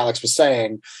like Alex was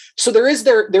saying. So there is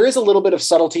a little bit of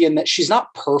subtlety in that she's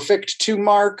not perfect to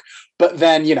Mark, but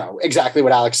then exactly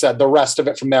what Alex said. The rest of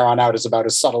it from there on out is about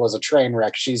as subtle as a train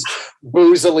wreck. She's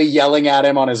boozily yelling at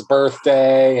him on his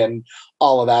birthday and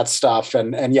all of that stuff.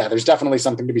 And yeah, there's definitely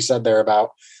something to be said there about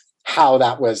how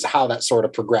that sort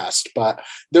of progressed. But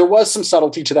there was some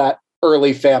subtlety to that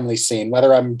early family scene.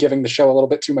 Whether I'm giving the show a little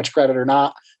bit too much credit or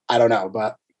not, I don't know.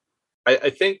 But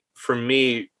I think for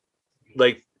me,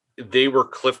 like they were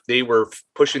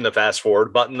pushing the fast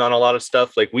forward button on a lot of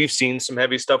stuff. Like we've seen some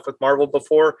heavy stuff with Marvel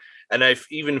before, and I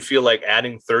even feel like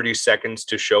adding 30 seconds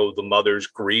to show the mother's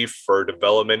grief for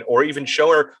development, or even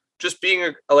show her just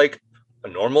being a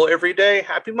normal everyday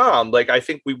happy mom. Like I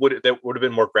think that would have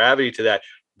been more gravity to that.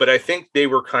 But I think they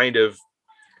were kind of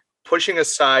pushing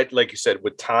aside, like you said,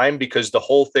 with time, because the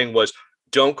whole thing was,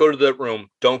 don't go to the room,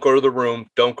 don't go to the room,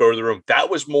 don't go to the room. That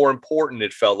was more important,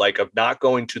 it felt like, of not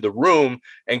going to the room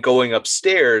and going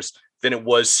upstairs than it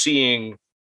was seeing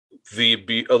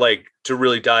to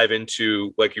really dive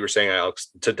into, like you were saying, Alex,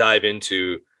 to dive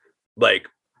into like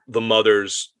the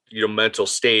mother's mental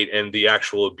state and the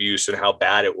actual abuse and how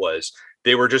bad it was.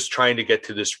 They were just trying to get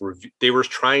to this. They were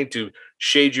trying to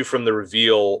shade you from the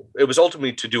reveal. It was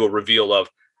ultimately to do a reveal of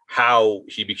how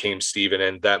he became Steven,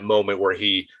 and that moment where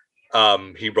he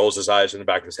rolls his eyes in the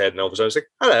back of his head, and all of a sudden it's like,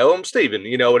 "Hello, I'm Steven."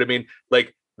 You know what I mean?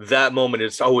 Like that moment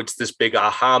is, it's this big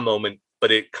aha moment,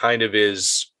 but it kind of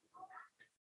is,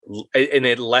 and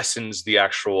it lessens the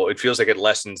actual. It feels like it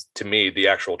lessens to me the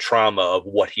actual trauma of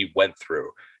what he went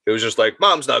through. It was just like,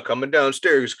 Mom's not coming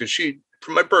downstairs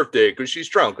for my birthday because she's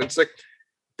drunk. It's like,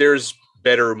 there's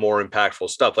better, more impactful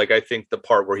stuff. Like, I think the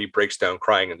part where he breaks down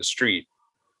crying in the street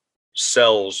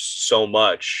sells so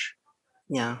much,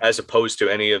 as opposed to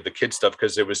any of the kid stuff,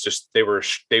 because it was just, they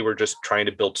were just trying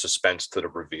to build suspense to the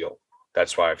reveal.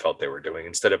 That's why I felt they were doing,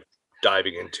 instead of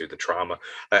diving into the trauma.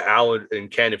 Alan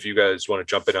and Ken, if you guys want to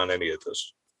jump in on any of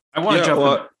this. I want to jump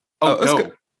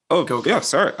in. Go.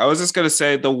 Sorry. I was just going to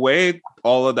say, the way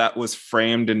all of that was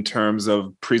framed in terms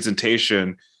of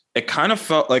presentation, it kind of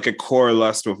felt like it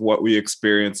coalesced with what we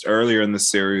experienced earlier in the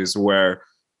series, where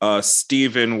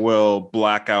Steven will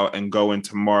black out and go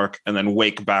into Mark and then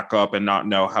wake back up and not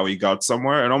know how he got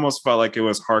somewhere. It almost felt like it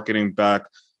was harkening back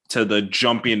to the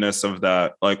jumpiness of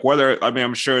that. Like,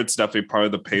 I'm sure it's definitely part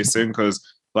of the pacing, because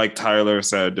like Tyler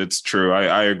said, it's true.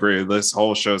 I agree. This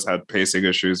whole show's had pacing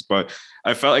issues, but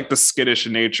I felt like the skittish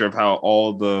nature of how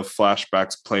all the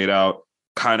flashbacks played out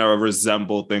kind of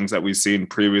resemble things that we've seen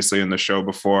previously in the show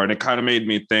before. And it kind of made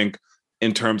me think,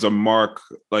 in terms of Mark,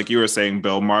 like you were saying,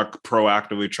 Bill, Mark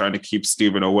proactively trying to keep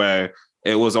Steven away.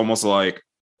 It was almost like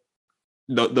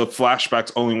the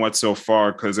flashbacks only went so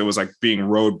far because it was like being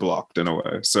roadblocked in a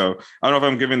way. So I don't know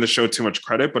if I'm giving the show too much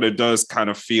credit, but it does kind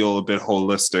of feel a bit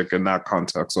holistic in that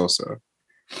context also.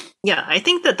 Yeah, I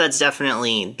think that that's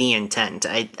definitely the intent.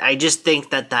 I just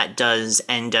think that does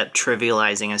end up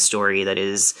trivializing a story that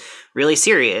is really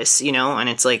serious, and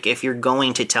it's like, if you're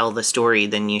going to tell the story,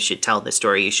 then you should tell the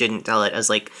story. You shouldn't tell it as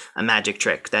like a magic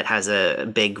trick that has a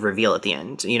big reveal at the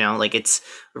end, like it's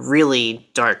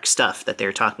really dark stuff that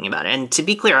they're talking about. And to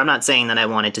be clear, I'm not saying that I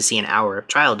wanted to see an hour of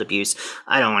child abuse.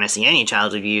 I don't want to see any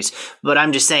child abuse, but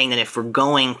I'm just saying that if we're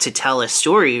going to tell a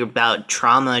story about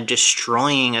trauma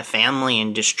destroying a family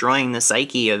and destroying the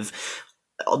psyche of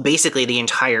basically the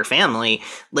entire family,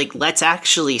 like, let's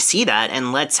actually see that,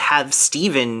 and let's have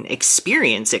Steven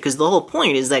experience it, because the whole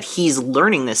point is that he's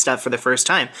learning this stuff for the first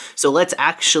time. So let's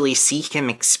actually see him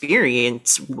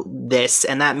experience this,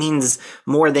 and that means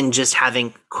more than just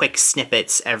having quick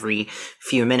snippets every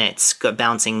few minutes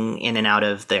bouncing in and out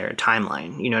of their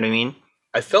timeline. You know what I mean?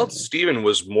 I felt Steven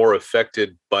was more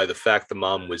affected by the fact the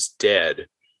mom was dead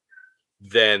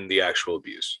than the actual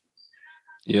abuse.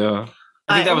 Yeah.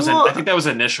 I think that was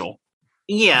initial.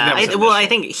 Yeah, I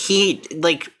think he,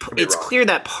 like, it's clear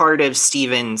that part of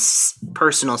Steven's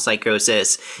personal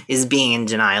psychosis is being in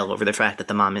denial over the fact that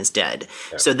the mom is dead.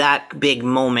 Yeah. So that big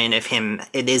moment of him,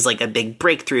 it is like a big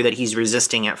breakthrough that he's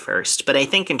resisting at first. But I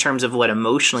think in terms of what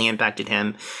emotionally impacted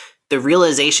him, the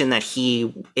realization that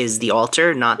he is the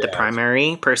alter, not the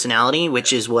primary personality,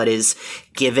 which is what is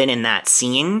given in that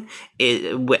scene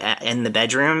in the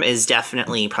bedroom, is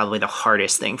definitely probably the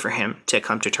hardest thing for him to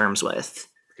come to terms with.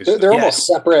 They're almost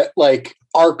separate, like,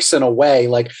 arcs in a way.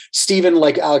 Like, Steven,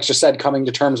 like Alex just said, coming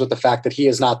to terms with the fact that he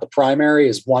is not the primary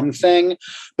is one thing,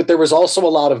 but there was also a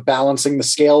lot of balancing the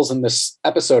scales in this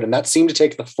episode, and that seemed to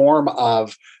take the form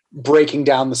of breaking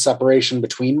down the separation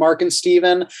between Mark and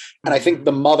Steven. And I think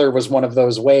the mother was one of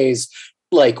those ways,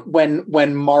 like when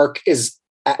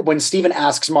Steven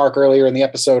asks Mark earlier in the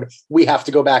episode, we have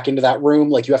to go back into that room.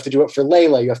 Like, you have to do it for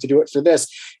Layla. You have to do it for this.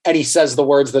 And he says the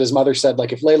words that his mother said,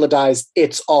 like, if Layla dies,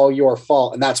 it's all your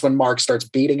fault. And that's when Mark starts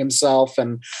beating himself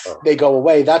and they go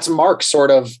away. That's Mark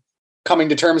sort of coming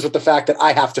to terms with the fact that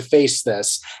I have to face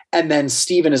this. And then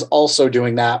Steven is also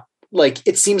doing that. Like,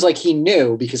 it seems like he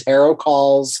knew, because Harrow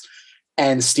calls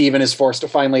and Steven is forced to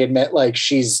finally admit, like,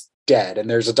 she's dead, and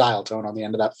there's a dial tone on the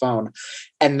end of that phone.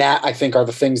 And that, I think, are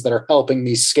the things that are helping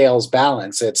these scales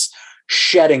balance. It's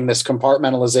shedding this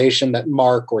compartmentalization that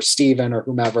Mark or Steven or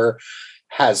whomever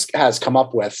has come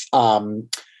up with. I'm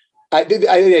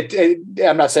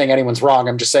not saying anyone's wrong.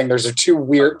 I'm just saying those are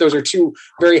two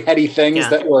very heady things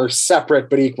that were separate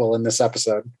but equal in this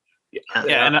episode.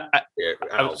 And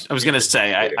I was going to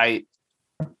say,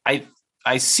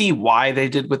 I see why they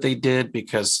did what they did,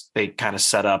 because they kind of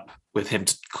set up with him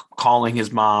calling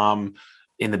his mom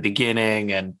in the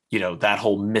beginning, and that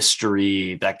whole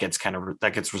mystery that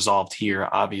gets resolved here.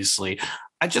 Obviously,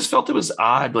 I just felt it was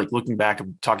odd, like, looking back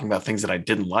and talking about things that I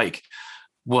didn't like,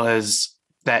 was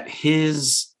that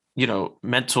his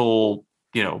mental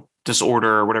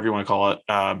disorder, or whatever you want to call it,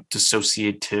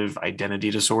 dissociative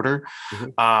identity disorder,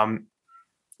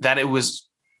 that it was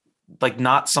like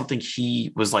not something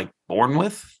he was like born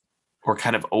with or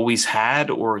kind of always had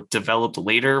or developed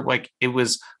later. Like it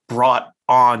was brought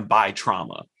on by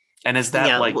trauma. And is that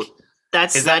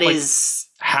that is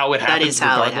how it happens? That is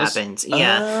how it happens.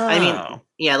 Yeah. I mean,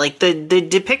 yeah, like the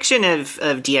depiction of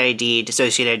DID,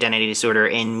 dissociative identity disorder,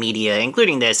 in media,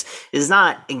 including this, is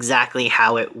not exactly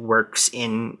how it works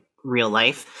in real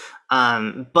life.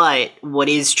 But what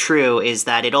is true is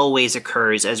that it always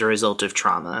occurs as a result of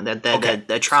trauma. That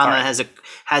the trauma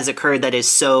has occurred that is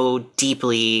so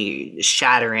deeply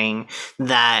shattering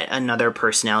that another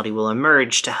personality will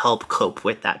emerge to help cope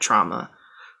with that trauma.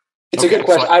 It's a good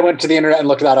question. I went to the internet and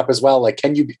looked that up as well. Like,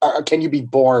 can you be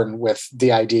born with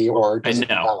DID, or does it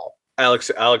develop?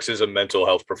 Alex is a mental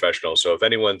health professional, so if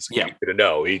anyone's going to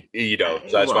know, he so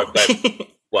that's my plan.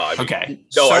 Well, I mean,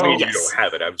 no, I mean, you don't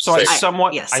have it. I'm saying.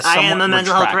 I am a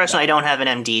mental health professional. I don't have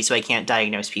an MD, so I can't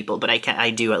diagnose people, but I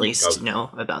do at least know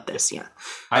about this. Yeah.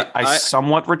 I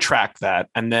somewhat retract that,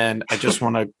 and then I just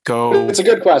want to go. It's a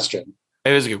good question.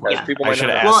 It is a good question. Yeah. I should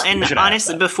ask. Well, and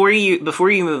honestly, before you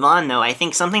move on, though, I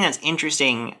think something that's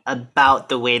interesting about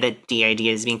the way that DID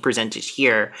is being presented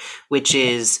here, which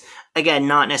is, again,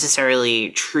 not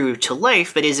necessarily true to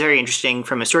life, but is very interesting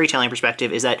from a storytelling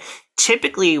perspective, is that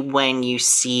typically when you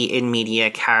see in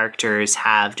media characters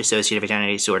have dissociative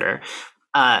identity disorder,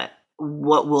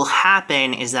 what will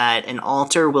happen is that an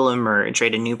alter will emerge,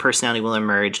 right? A new personality will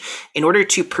emerge in order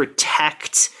to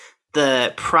protect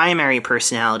the primary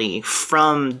personality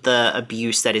from the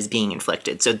abuse that is being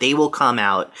inflicted. So they will come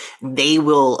out, they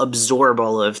will absorb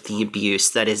all of the abuse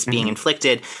that is being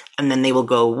inflicted, and then they will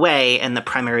go away, and the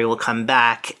primary will come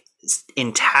back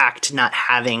intact, not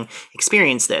having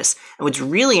experienced this. And what's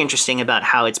really interesting about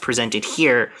how it's presented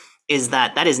here is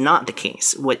that that is not the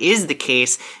case. What is the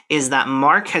case is that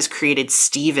Mark has created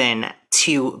Steven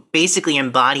to basically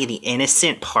embody the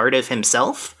innocent part of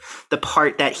himself, the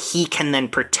part that he can then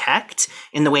protect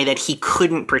in the way that he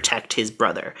couldn't protect his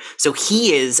brother. So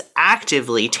he is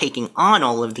actively taking on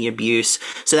all of the abuse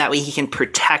so that way he can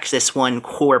protect this one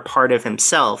core part of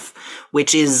himself,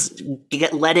 which is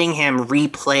letting him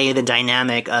replay the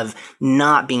dynamic of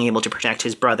not being able to protect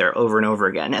his brother over and over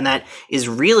again. And that is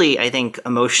really, I think,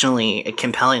 emotionally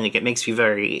compelling. Like, it makes me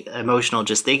very emotional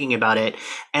just thinking about it.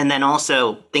 And then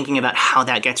also thinking about how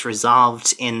that gets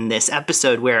resolved in this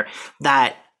episode, where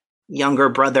that younger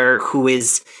brother who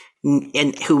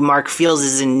Mark feels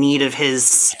is in need of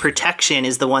his protection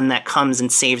is the one that comes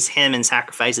and saves him and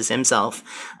sacrifices himself,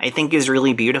 I think is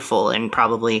really beautiful and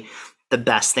probably the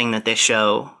best thing that this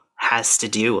show has to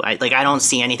do. I don't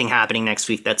see anything happening next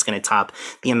week that's going to top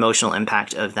the emotional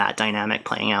impact of that dynamic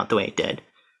playing out the way it did.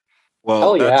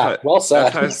 Well, well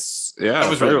said. That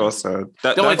was very well said.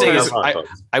 The only thing is,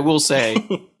 I will say,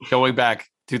 going back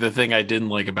to the thing I didn't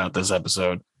like about this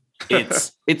episode,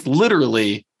 it's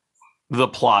literally the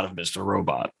plot of Mr.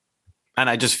 Robot. And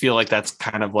I just feel like that's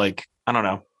kind of like, I don't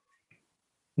know,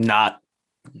 not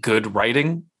good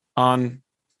writing on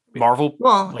Marvel.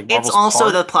 Well, it's also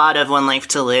the plot of One Life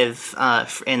to Live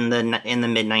in the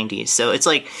mid 90s. So it's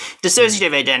like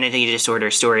dissociative identity disorder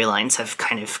storylines have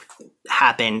kind of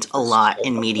happened a lot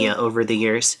in media over the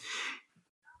years.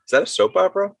 Is that a soap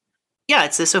opera? Yeah,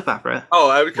 it's a soap opera.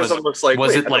 Oh, because it looks like...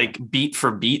 Was it like beat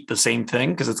for beat the same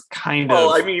thing? Because it's kind of...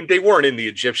 Well, I mean, they weren't in the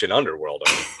Egyptian underworld.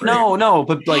 Right? No,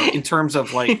 but like in terms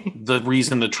of like the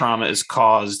reason the trauma is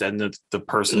caused and the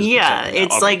person... Yeah,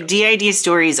 it's like DID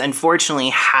stories, unfortunately,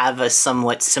 have a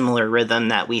somewhat similar rhythm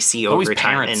that we see over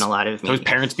time in a lot of media. Those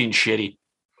parents being shitty.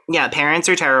 Yeah, parents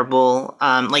are terrible.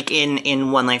 Like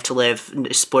in One Life to Live,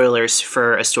 spoilers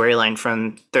for a storyline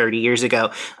from 30 years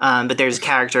ago. But there's a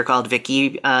character called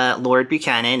Vicky Lord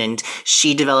Buchanan, and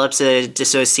she develops a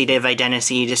dissociative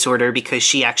identity disorder because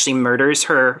she actually murders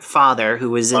her father, who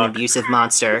was an abusive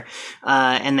monster.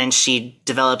 And then she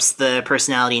develops the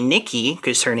personality Nikki,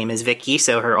 because her name is Vicky,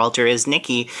 so her alter is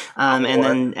Nikki.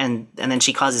 And then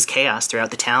she causes chaos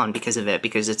throughout the town because of it,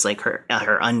 because it's like her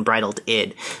unbridled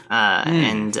id.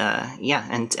 And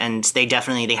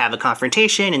they have a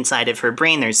confrontation inside of her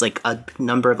brain. There's like a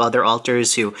number of other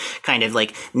alters who kind of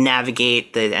like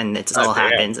navigate and it all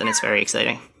happens, and it's very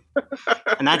exciting.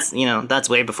 And that's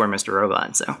way before Mr.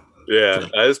 Robot. So yeah,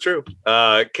 that is true.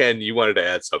 Ken, you wanted to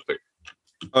add something.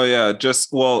 Oh yeah,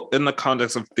 just in the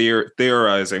context of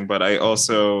theorizing, but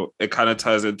it kind of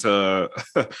ties into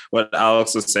what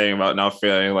Alex was saying about now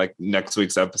feeling like next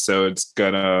week's episode's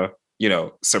gonna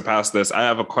surpass this. I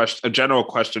have a general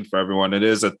question for everyone. It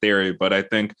is a theory, but I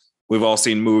think we've all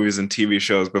seen movies and TV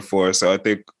shows before, so I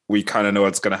think we kind of know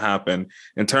what's going to happen.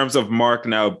 In terms of Mark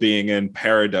now being in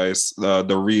paradise,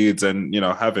 the Reeds and,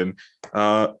 heaven,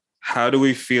 how do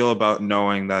we feel about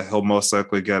knowing that he'll most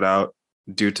likely get out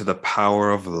due to the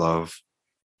power of love?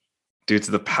 Due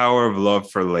to the power of love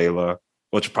for Layla,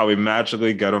 which will probably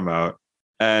magically get him out.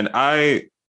 And I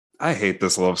hate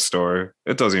this love story.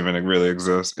 It doesn't even really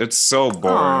exist. It's so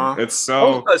boring. Aww. It's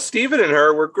so... Steven and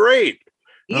her were great.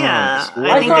 Yeah,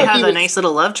 I think they have a nice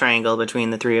little love triangle between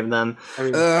the three of them.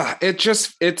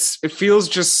 It feels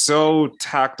just so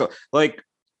tactile. Like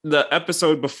the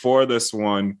episode before this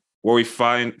one, where we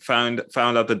found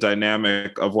out the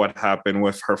dynamic of what happened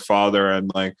with her father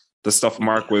and like the stuff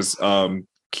Mark was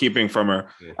keeping from her.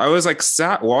 Yeah. I was like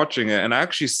sat watching it, and I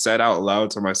actually said out loud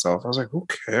to myself, I was like, "Who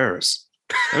cares?"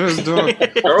 Yeah,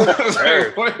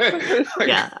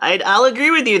 I'll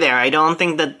agree with you there. I don't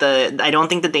think that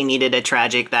they needed a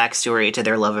tragic backstory to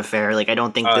their love affair. Like, I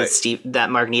don't think that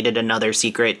Mark needed another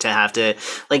secret to have to,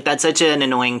 like, that's such an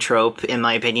annoying trope in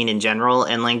my opinion in general.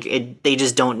 And like, they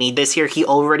just don't need this here. He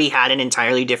already had an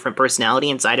entirely different personality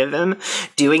inside of him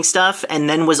doing stuff, and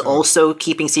then was also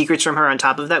keeping secrets from her on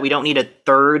top of that. We don't need a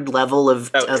third level of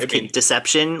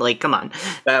deception. Like, come on.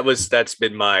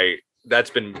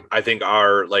 That's been, I think,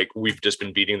 we've just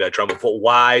been beating that drum before.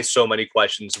 Why so many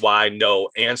questions? Why no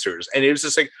answers? And it was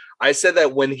just like, I said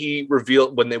that when it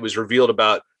was revealed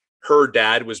about her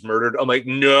dad was murdered, I'm like,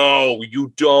 no,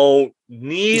 you don't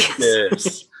need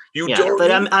this. You don't.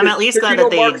 But I'm at least glad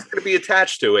that Mark's going to be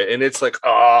attached to it, and it's like,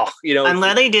 I'm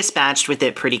glad they dispatched with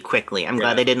it pretty quickly. I'm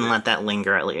glad they didn't let that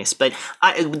linger, at least. But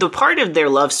the part of their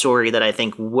love story that I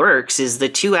think works is the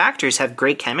two actors have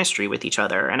great chemistry with each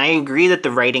other, and I agree that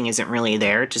the writing isn't really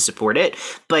there to support it.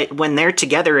 But when they're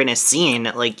together in a scene,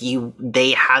 like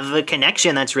they have a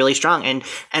connection that's really strong,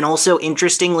 and also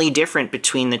interestingly different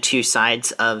between the two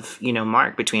sides of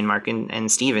between Mark and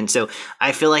Steven. So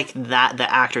I feel like that the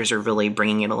actors are really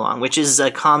bringing it along, which is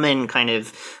a common kind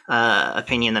of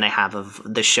opinion that I have of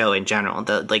the show in general.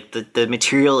 The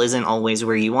material isn't always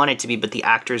where you want it to be, but the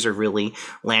actors are really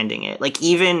landing it. Like,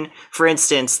 even for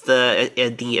instance,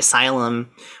 the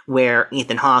asylum where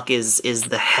Ethan Hawke is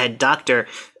the head doctor.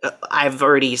 I've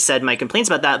already said my complaints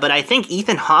about that, but I think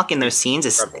Ethan Hawke in those scenes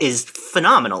is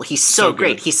phenomenal. He's so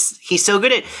great. He's so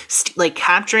good at like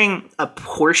capturing a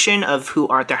portion of who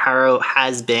Arthur Harrow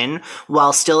has been,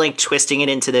 while still like twisting it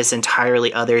into this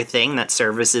entirely other thing that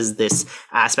services this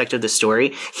aspect of the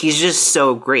story. He's just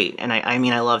so great, and I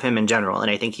mean I love him in general, and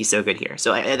I think he's so good here.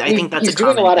 So I think that's he's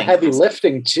doing a lot of heavy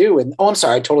lifting too. And I'm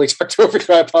sorry, I totally talked over you.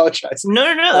 I apologize.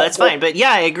 No, that's fine. But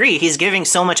yeah, I agree. He's giving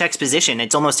so much exposition.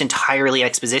 It's almost entirely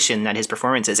exposition that his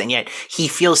performance is, and yet he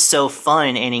feels so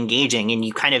fun and engaging, and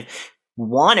you kind of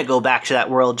want to go back to that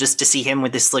world just to see him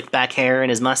with his slicked back hair and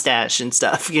his mustache and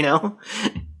stuff, I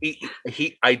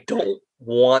don't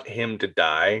want him to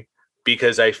die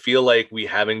because I feel like we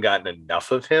haven't gotten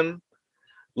enough of him.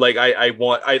 Like I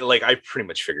pretty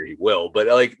much figure he will, but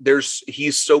like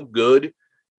he's so good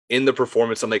in the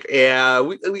performance. I'm like, yeah,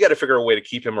 we got to figure out a way to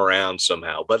keep him around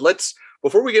somehow. But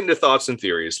before we get into thoughts and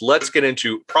theories, let's get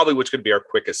into probably what's going to be our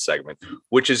quickest segment,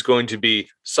 which is going to be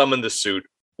Summon the Suit,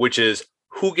 which is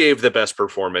who gave the best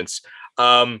performance.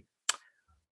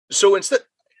 So instead,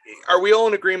 are we all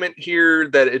in agreement here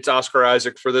that it's Oscar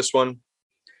Isaac for this one,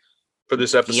 for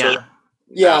this episode?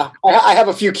 Yeah. I have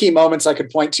a few key moments I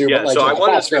could point to. Yeah. But so I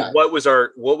wanted to know what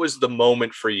was the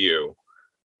moment for you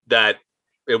that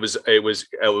it was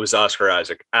Oscar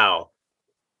Isaac?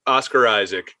 Oscar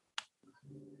Isaac.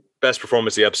 Best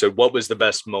performance of the episode. What was the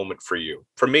best moment for you?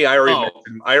 For me, I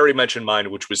already mentioned mine,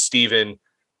 which was Steven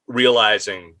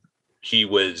realizing he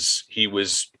was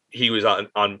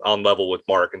on level with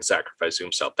Mark and sacrificing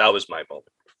himself. That was my moment.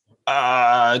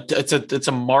 It's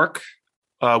a Mark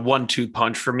 1-2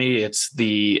 punch for me. It's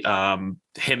the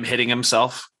him hitting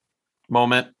himself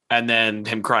moment, and then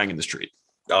him crying in the street.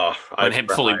 And him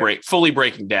fully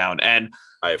breaking down. And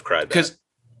I have cried because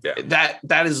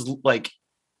that is like,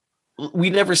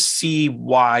 we never see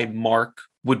why Mark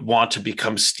would want to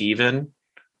become Steven,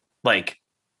 like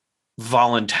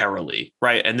voluntarily,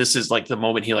 right? And this is like the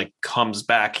moment he like comes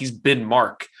back. He's been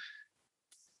Mark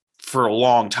for a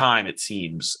long time, it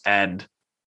seems, and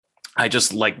I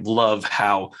just like love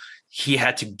how he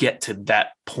had to get to that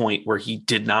point where he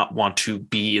did not want to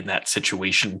be in that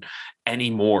situation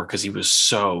anymore because he was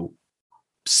so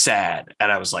sad.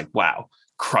 And I was like, wow,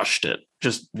 crushed it,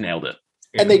 just nailed it.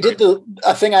 And they did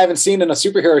a thing I haven't seen in a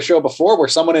superhero show before, where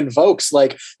someone invokes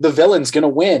like the villain's going to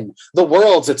win, the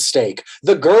world's at stake,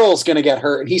 the girl's going to get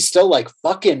hurt. And he's still like,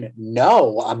 fucking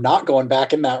no, I'm not going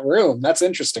back in that room. That's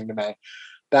interesting to me.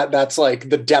 That's like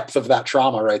the depth of that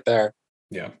trauma right there.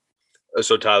 Yeah.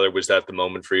 So Tyler, was that the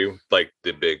moment for you? Like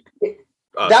the big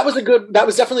that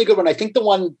was definitely a good one. I think the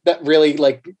one that really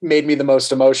like made me the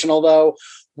most emotional though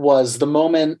was the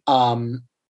moment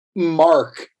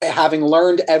Mark having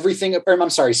learned everything, or I'm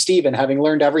sorry, Steven having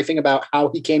learned everything about how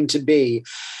he came to be,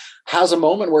 has a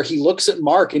moment where he looks at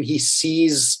Mark and he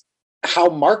sees how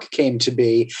Mark came to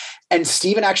be, and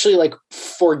Steven actually like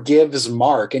forgives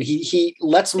Mark, and he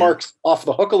lets Mark off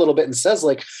the hook a little bit and says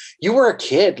like, you were a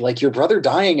kid, like your brother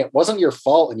dying, it wasn't your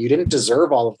fault and you didn't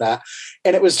deserve all of that.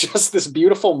 And it was just this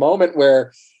beautiful moment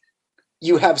where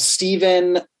you have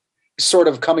Steven sort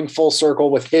of coming full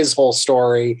circle with his whole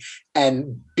story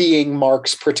and being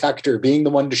Mark's protector, being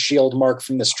the one to shield Mark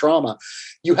from this trauma.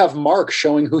 You have Mark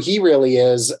showing who he really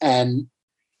is and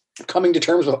coming to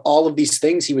terms with all of these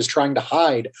things he was trying to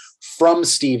hide from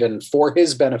Steven for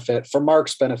his benefit, for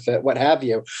Mark's benefit, what have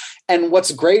you. And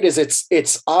what's great is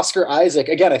it's Oscar Isaac.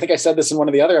 Again, I think I said this in one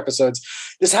of the other episodes.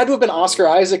 This had to have been Oscar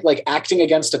Isaac like acting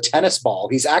against a tennis ball.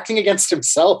 He's acting against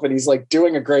himself and he's like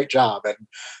doing a great job. And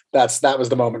that was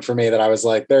the moment for me that I was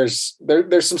like, there's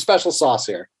some special sauce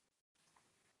here.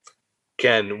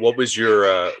 Ken, what was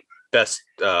your best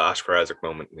Oscar Isaac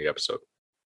moment in the episode?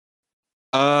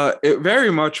 It very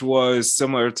much was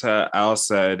similar to Al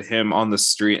said, him on the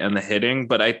street and the hitting.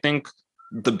 But I think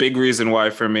the big reason why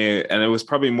for me, and it was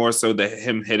probably more so that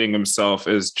him hitting himself,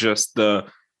 is just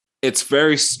it's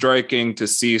very striking to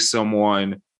see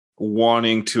someone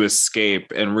wanting to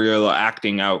escape and real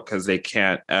acting out because they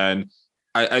can't. And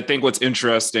I think what's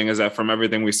interesting is that from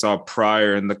everything we saw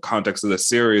prior in the context of the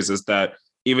series is that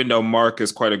even though Mark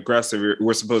is quite aggressive,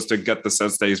 we're supposed to get the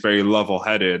sense that he's very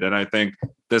level-headed. And I think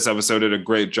this episode did a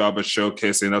great job of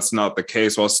showcasing that's not the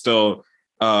case while still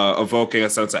evoking a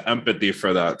sense of empathy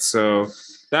for that. So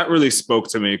that really spoke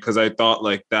to me because I thought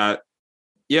like that,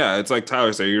 yeah, it's like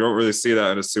Tyler said, you don't really see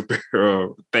that in a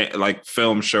superhero thing, like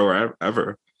film show or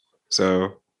ever.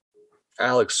 So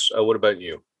Alex, what about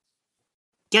you?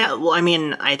 Yeah, well, I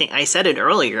mean, I think I said it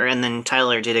earlier, and then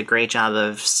Tyler did a great job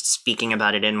of speaking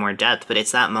about it in more depth, but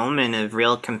it's that moment of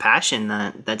real compassion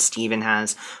that Steven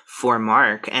has for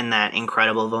Mark and that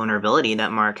incredible vulnerability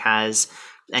that Mark has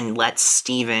and lets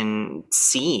Steven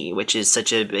see, which is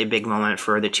such a big moment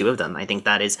for the two of them. I think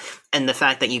that is, and the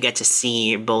fact that you get to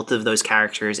see both of those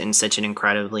characters in such an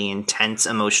incredibly intense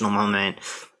emotional moment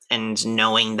and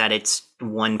knowing that it's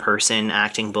one person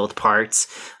acting both parts,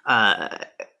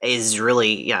 is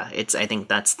really, I think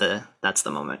that's the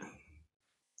moment.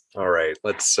 All right,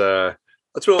 let's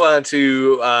move on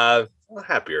to a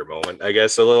happier moment, I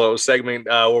guess, a little segment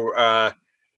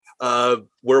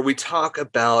where we talk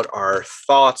about our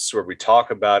thoughts, where we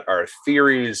talk about our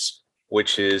theories,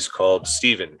 which is called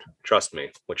Steven, Trust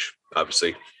Me, which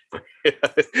obviously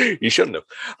you shouldn't have.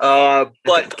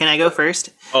 But can I go first?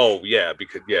 Oh yeah,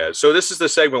 because so this is the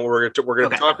segment where we're going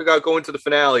to talk about going to the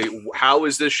finale. How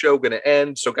is this show going to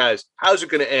end? So guys, how's it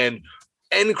going to end?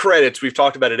 End credits. We've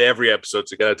talked about it every episode,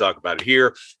 so got to talk about it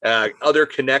here. Other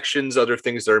connections, other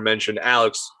things that are mentioned.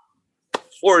 Alex,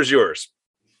 floor is yours.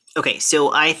 Okay,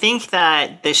 so I think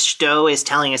that this show is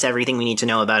telling us everything we need to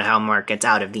know about how Mark gets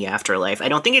out of the afterlife. I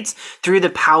don't think it's through the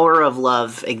power of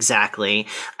love exactly.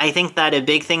 I think that a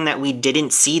big thing that we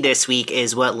didn't see this week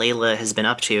is what Layla has been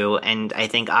up to. And I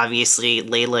think obviously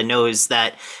Layla knows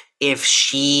that if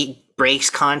she breaks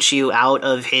Khonshu out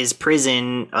of his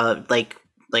prison,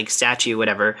 like statue,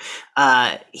 whatever,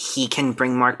 he can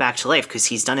bring Mark back to life because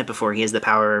he's done it before. He has the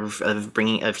power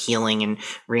of healing and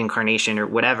reincarnation or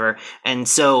whatever. And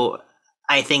so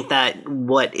I think that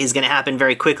what is going to happen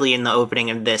very quickly in the opening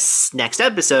of this next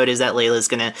episode is that Layla's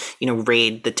going to,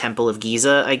 raid the Temple of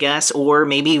Giza, I guess, or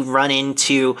maybe run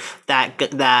into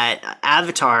that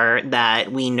avatar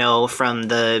that we know from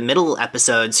the middle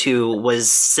episodes who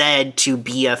was said to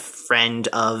be a friend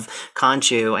of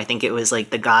Khonshu. I think it was like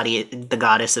the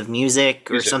goddess of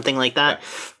music or something like that. Yeah.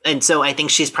 And so I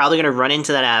think she's probably going to run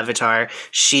into that avatar.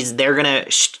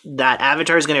 That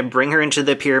avatar is going to bring her into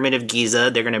the Pyramid of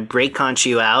Giza. They're going to break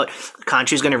Khonshu out.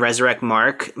 Khonshu's going to resurrect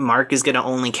Mark. Mark is going to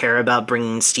only care about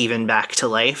bringing Steven back to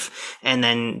life. And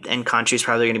Khonshu's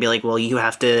probably going to be like, well, you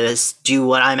have to do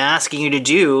what I'm asking you to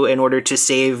do in order to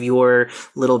save your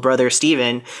little brother,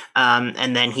 Steven.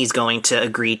 And then he's going to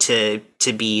agree to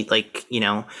be like,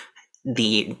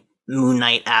 the Moon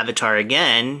Knight avatar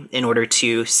again in order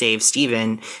to save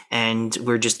Steven, and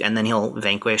then he'll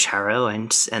vanquish Harrow,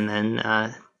 and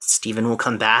then Steven will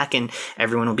come back and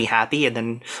everyone will be happy, and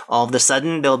then all of a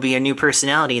sudden there'll be a new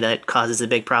personality that causes a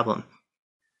big problem.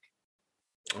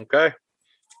 Okay.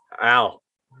 Al,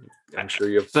 I'm sure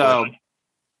you've so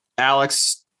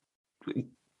Alex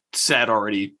said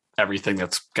already everything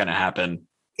that's going to happen.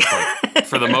 Like,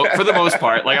 for the most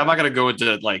part, like I'm not going to go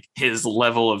into like his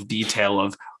level of detail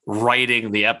of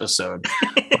writing the episode,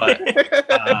 but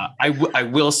I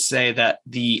will say that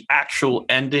the actual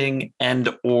ending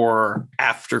and or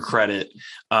after credit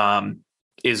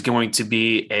is going to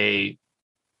be a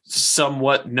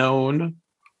somewhat known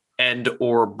and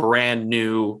or brand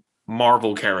new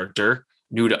Marvel character,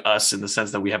 new to us in the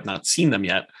sense that we have not seen them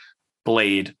yet.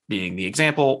 Blade being the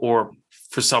example, or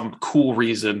for some cool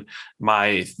reason,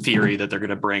 my theory that they're going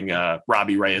to bring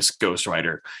Robbie Reyes Ghost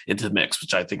Rider into the mix,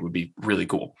 which I think would be really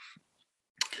cool.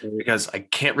 Because I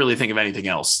can't really think of anything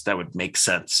else that would make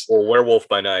sense. Or Werewolf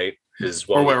by Night is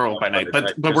or Werewolf by Night,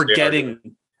 but we're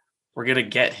going to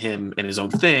get him in his own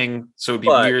thing, so it'd be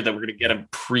weird that we're going to get him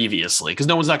previously because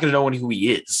no one's not going to know who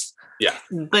he is. Yeah.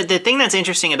 But the thing that's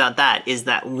interesting about that is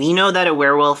that we know that a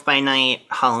Werewolf by Night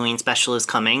Halloween special is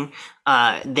coming.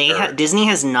 Disney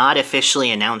has not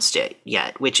officially announced it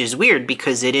yet, which is weird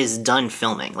because it is done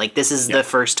filming. Like this is the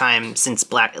first time since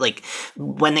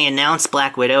when they announced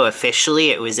Black Widow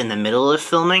officially, it was in the middle of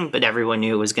filming, but everyone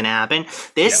knew it was going to happen.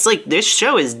 This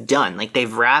show is done. Like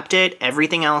they've wrapped it.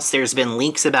 Everything else, there's been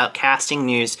leaks about casting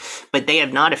news, but they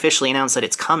have not officially announced that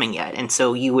it's coming yet. And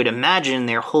so you would imagine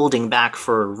they're holding back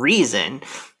for a reason.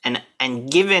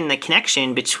 And given the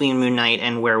connection between Moon Knight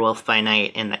and Werewolf by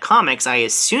Night in the comics, I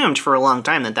assumed for a long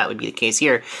time that would be the case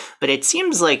here. But it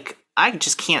seems like I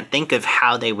just can't think of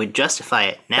how they would justify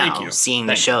it now, seeing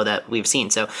the show that we've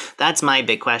seen. So that's my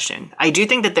big question. I do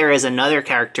think that there is another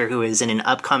character who is in an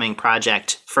upcoming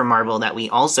project for Marvel that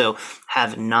we also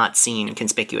have not seen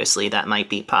conspicuously that might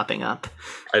be popping up.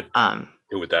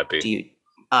 Who would that be?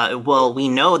 Well, we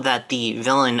know that the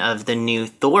villain of the new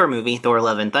Thor movie, Thor: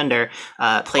 Love and Thunder,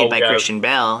 played by Christian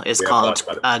Bale, is called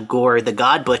Gore the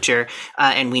God Butcher,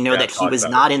 and we know that he was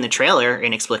not in the trailer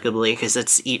inexplicably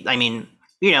because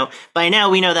by now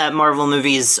we know that Marvel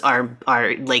movies are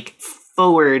like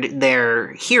forward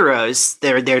their heroes.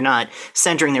 They're not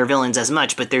centering their villains as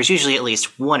much, but there's usually at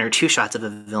least one or two shots of a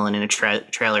villain in a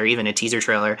trailer, even a teaser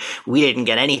trailer. We didn't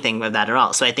get anything of that at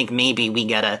all. So I think maybe we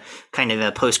get a kind of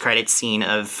a post-credit scene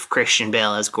of Christian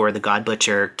Bale as Gore the God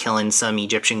Butcher killing some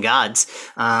Egyptian gods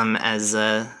as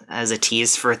a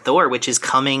tease for Thor, which is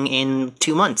coming in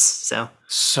 2 months. So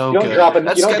you don't good. drop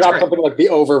something like the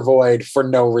Overvoid for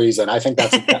no reason. I think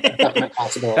that's a definite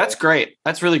possibility. That's great.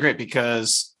 That's really great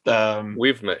because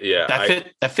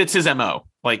that fits his MO.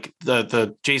 Like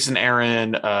the Jason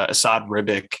Aaron, Assad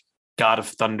Ribic, God of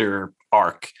Thunder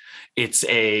arc. It's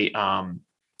a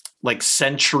like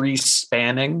century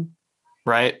spanning,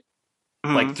 right?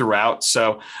 Mm-hmm. Like throughout.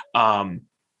 So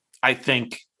I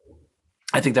think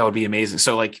that would be amazing.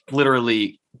 So like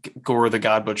literally Gore the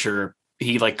God Butcher,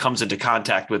 he like comes into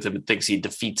contact with him and thinks he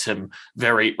defeats him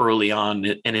very early on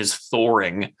in his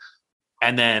Thoring.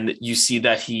 And then you see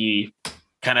that he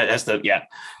kind of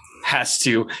has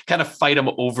to kind of fight him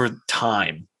over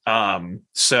time.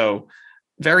 So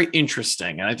very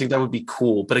interesting. And I think that would be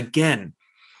cool. But again,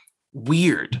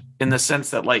 weird in the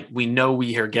sense that like we know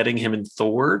we are getting him in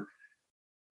Thor.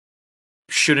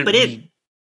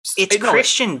 It's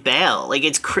Christian Bale. Like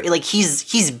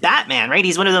he's Batman, right?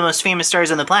 He's one of the most famous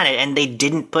stars on the planet, and they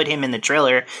didn't put him in the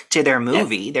trailer to their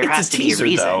movie. Yeah, there has to be a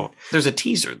reason. Though. There's a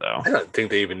teaser, though. I don't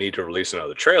think they even need to release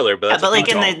another trailer. But like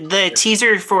in the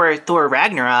teaser for Thor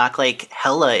Ragnarok, like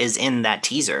Hela is in that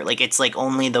teaser. Like it's like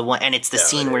only the one, and it's the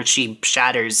scene where she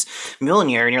shatters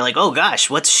Mjolnir, and you're like, oh gosh,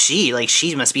 what's she? Like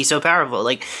she must be so powerful.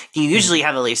 Like you usually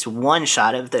have at least one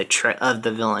shot of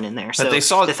the villain in there. But so they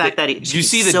saw the fact that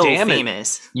he's so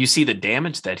famous. You see the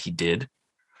damage that he did.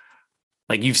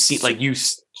 Like you've seen, you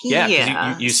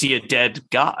see a dead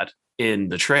god in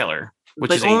the trailer,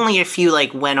 but only if you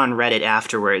like went on Reddit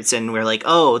afterwards and were like,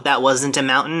 "Oh, that wasn't a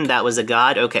mountain, that was a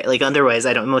god." Okay, like otherwise,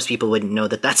 most people wouldn't know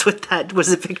that that's what that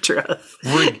was a picture of.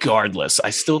 Regardless,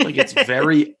 I still think it's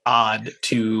very odd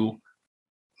to,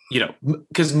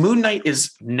 because Moon Knight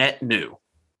is net new.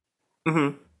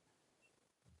 Mm-hmm.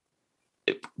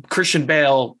 Christian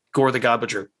Bale, Gore the God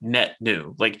Butcher, net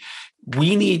new. Like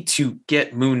we need to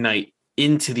get Moon Knight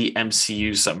into the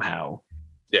MCU somehow.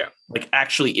 Yeah. Like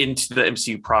actually into the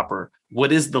MCU proper.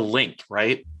 What is the link,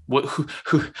 right?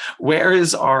 Where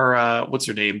is our what's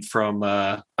her name from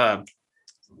what's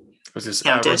this?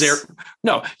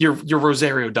 Your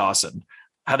Rosario Dawson.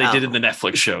 How they did in the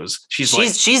Netflix shows.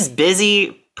 She's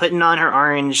busy putting on her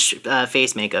orange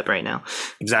face makeup right now.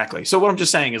 Exactly. So what I'm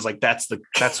just saying is like that's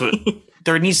what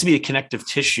there needs to be a connective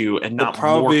tissue and not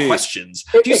more questions.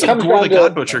 Do you see Gore the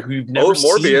God Butcher who you've never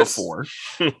seen before?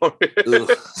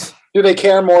 Do they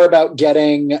care more about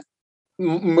getting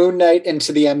Moon Knight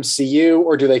into the MCU,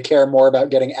 or do they care more about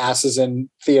getting asses in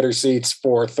theater seats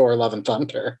for Thor: Love and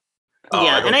Thunder?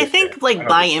 Yeah, and I think like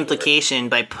by implication,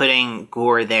 by putting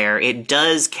Gorr there, it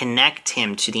does connect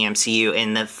him to the MCU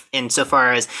in so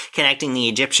far as connecting the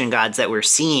Egyptian gods that we're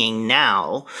seeing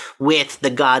now with the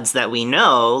gods that we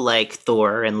know, like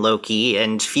Thor and Loki,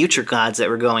 and future gods that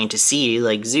we're going to see,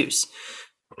 like Zeus.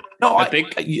 No, I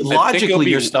think logically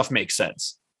your stuff makes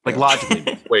sense. Like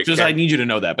logically. Wait, just I need you to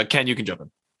know that. But Ken, you can jump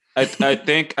in. I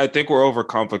think we're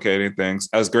overcomplicating things.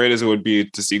 As great as it would be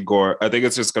to see Gorr, I think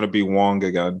it's just going to be Wong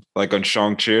again, like on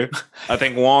Shang-Chi. I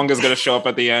think Wong is going to show up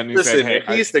at the end. And Listen, say,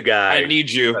 hey, he's the guy. I need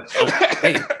you.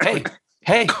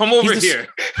 Hey, come over here.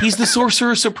 He's the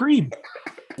Sorcerer Supreme.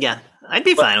 Yeah, I'd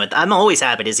be fine with that. I'm always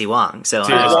happy to see Wong. So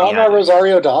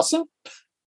Rosario Dawson?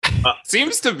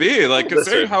 Seems to be like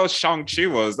considering how Shang-Chi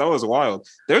was, that was wild.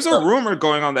 There's a rumor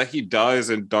going on that he dies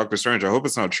in Doctor Strange. I hope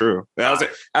it's not true. As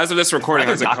of this recording,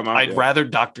 has it come out? I'd rather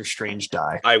Doctor Strange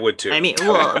die. I would too. I mean,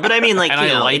 like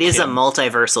it is a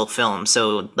multiversal film,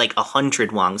 so like 100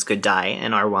 Wongs could die,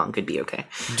 and our Wong could be okay.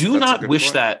 Do not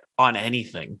wish that on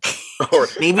anything. Or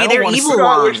maybe they're evil Wongs.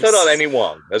 Wongs. Wish that on any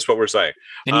Wong. That's what we're saying.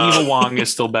 An evil Wong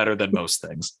is still better than most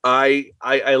things. I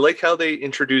like how they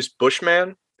introduced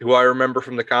Bushman, who I remember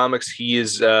from the comics. He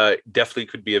is definitely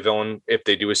could be a villain if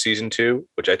they do a season 2,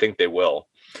 which I think they will.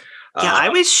 Yeah, I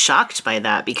was shocked by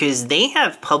that because they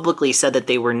have publicly said that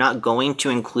they were not going to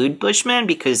include Bushman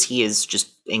because he is just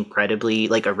incredibly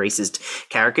like a racist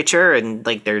caricature, and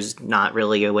like there's not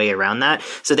really a way around that.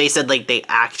 So they said like they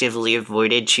actively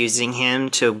avoided choosing him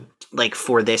to like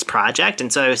for this project,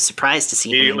 and so I was surprised to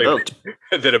see him invoked.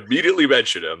 That immediately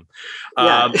mentioned him.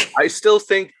 Yeah. I still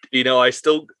think, I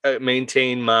still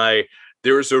maintain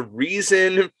there's a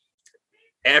reason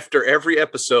after every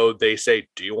episode they say,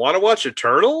 do you want to watch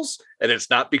Eternals? And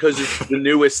it's not because it's the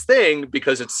newest thing,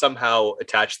 because it's somehow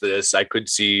attached to this. I could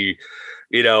see,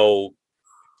 Al,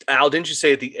 didn't you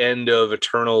say at the end of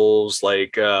Eternals,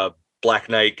 like Black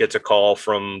Knight gets a call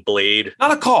from Blade?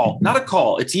 Not a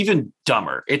call. It's even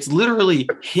dumber. It's literally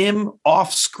him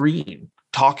off screen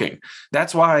talking.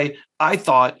 That's why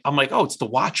I'm like, oh, it's the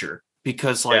Watcher,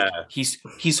 because like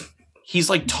he's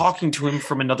like talking to him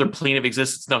from another plane of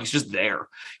existence. No, he's just there.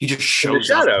 He just shows in the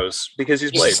shadows up. Because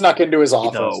he's Blade. Snuck into his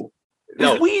office.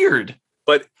 No. It's weird.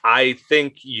 But I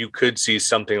think you could see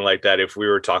something like that if we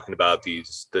were talking about the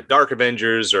Dark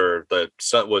Avengers or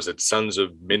Sons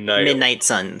of Midnight? Midnight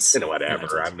Suns.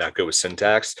 Whatever. I'm not good with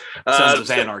syntax. Sons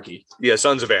of Anarchy. Yeah,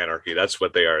 Sons of Anarchy. That's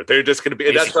what they are. They're just going to be.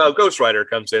 Basically. That's how Ghost Rider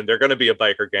comes in. They're going to be a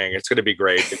biker gang. It's going to be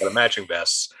great. They got matching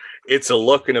vests. It's a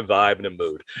look and a vibe and a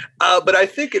mood. But I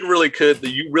think you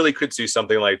really could see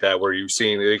something like that where you've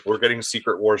seen like, we're getting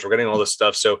Secret Wars, we're getting all this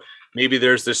stuff. So maybe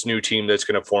there's this new team that's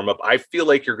going to form up. I feel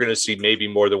like you're going to see maybe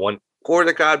more than one Gorr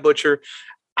the God Butcher.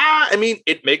 I mean,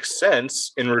 it makes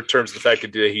sense in terms of the fact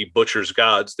that he butchers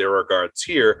gods. There are gods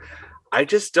here. I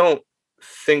just don't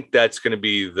think that's going to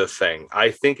be the thing. I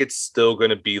think it's still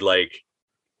going to be like,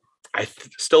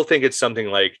 still think it's something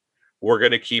like, we're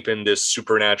going to keep in this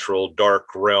supernatural dark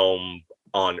realm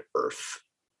on Earth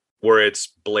where it's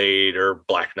Blade or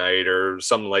Black Knight or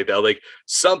something like that. Like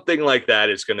something like that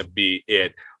is going to be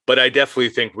it. But I definitely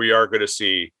think we are going to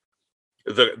see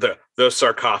the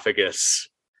sarcophagus,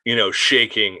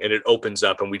 shaking, and it opens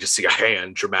up and we just see a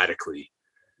hand dramatically.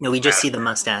 No, we just see the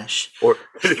mustache. Or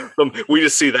we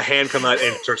just see the hand come out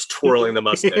and starts twirling the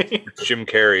mustache. It's Jim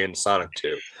Carrey in Sonic 2,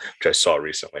 which I saw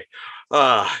recently.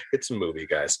 It's a movie,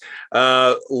 guys.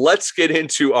 Let's get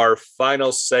into our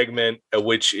final segment,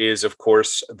 which is, of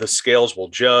course, the scales will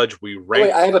judge. We rank.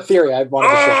 Wait, I have a theory. I wanted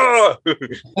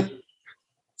to share.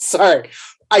 Sorry.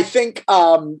 I think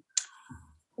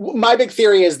my big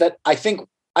theory is that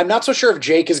I'm not so sure if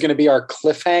Jake is going to be our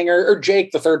cliffhanger, or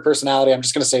Jake, the third personality. I'm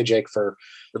just going to say Jake for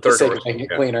the sake of making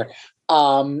it cleaner.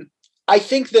 I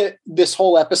think that this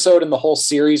whole episode and the whole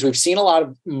series, we've seen a lot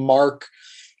of Mark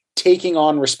taking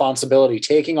on responsibility,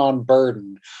 taking on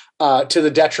burden, to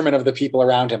the detriment of the people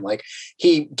around him. Like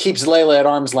he keeps Layla at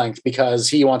arm's length because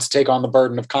he wants to take on the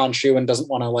burden of Khonshu and doesn't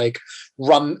want to like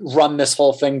run this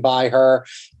whole thing by her.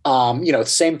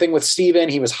 Same thing with Steven.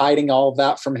 He was hiding all of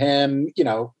that from him,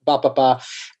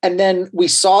 And then we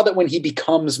saw that when he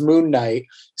becomes Moon Knight,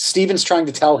 Steven's trying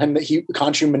to tell him that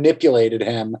Khonshu manipulated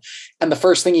him. And the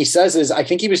first thing he says is, I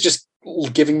think he was just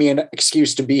giving me an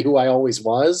excuse to be who I always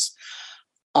was.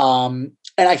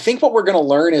 And I think what we're going to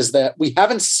learn is that we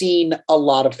haven't seen a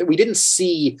lot of we didn't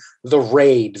see the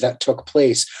raid that took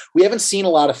place. We haven't seen a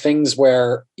lot of things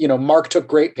where, Mark took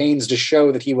great pains to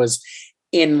show that he was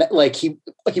in, like he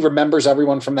remembers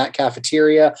everyone from that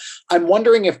cafeteria. I'm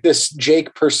wondering if this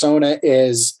Jake persona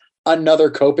is another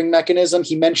coping mechanism.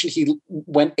 He mentioned he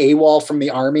went AWOL from the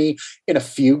army in a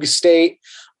fugue state.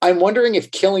 I'm wondering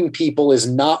if killing people is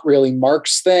not really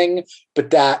Mark's thing,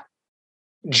 but that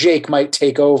Jake might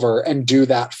take over and do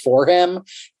that for him.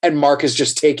 And Mark is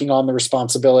just taking on the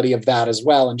responsibility of that as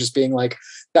well. And just being like,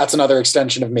 that's another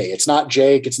extension of me. It's not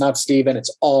Jake. It's not Steven.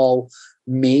 It's all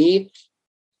me.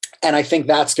 And I think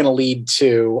that's going to lead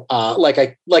to, like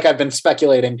I've been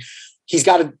speculating, he's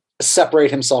got to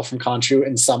separate himself from Khonshu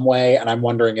in some way. And I'm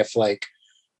wondering if like,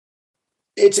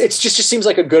 it's just seems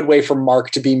like a good way for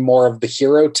Mark to be more of the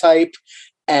hero type.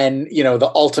 And, you know,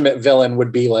 the ultimate villain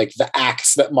would be like the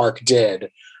acts that Mark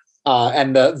did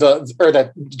and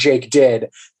that Jake did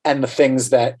and the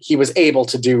things that he was able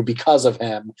to do because of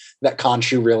him that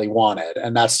Khonshu really wanted.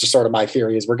 And that's just sort of my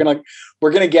theory is we're going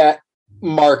to get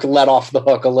Mark let off the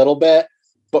hook a little bit,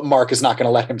 but Mark is not going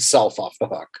to let himself off the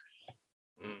hook.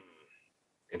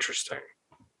 Interesting.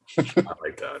 I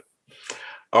like that.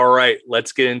 All right,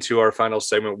 let's get into our final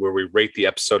segment where we rate the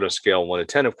episode on a scale of 1 to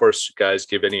 10. Of course, you guys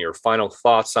give any of your final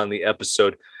thoughts on the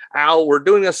episode. Al, we're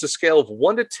doing this a scale of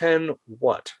 1 to 10.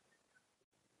 What?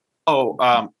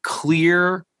 Oh,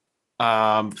 clear,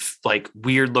 like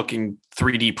weird looking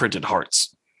 3D printed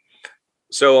hearts.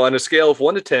 So on a scale of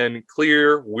 1 to 10,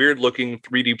 clear, weird looking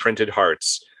 3D printed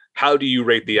hearts. How do you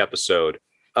rate the episode?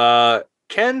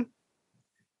 Ken,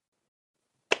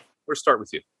 we'll start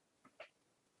with you.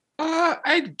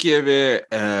 I'd give it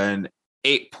an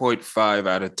 8.5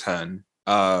 out of 10.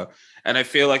 And I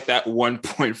feel like that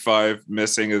 1.5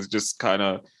 missing is just kind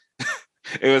of,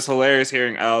 it was hilarious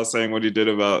hearing Al saying what he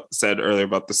said earlier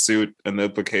about the suit and the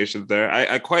implications there.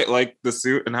 I quite like the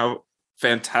suit and how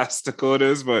fantastical it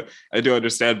is, but I do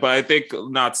understand. But I think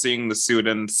not seeing the suit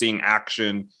and seeing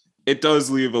action, it does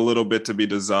leave a little bit to be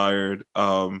desired.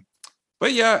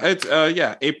 But yeah, it's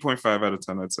 8.5 out of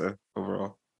 10, I'd say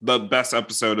overall. The best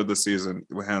episode of the season,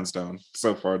 hands down,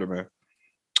 so far to me.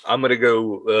 I'm going to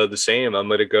go the same. I'm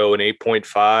going to go an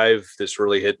 8.5. This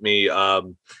really hit me.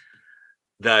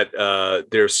 That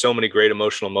there's so many great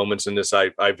emotional moments in this.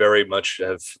 I very much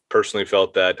have personally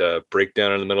felt that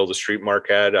breakdown in the middle of the street Mark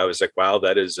had. I was like, wow,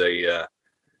 that is as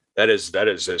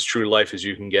true to life as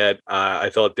you can get. I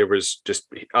thought there was just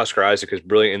Oscar Isaac is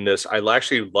brilliant in this. I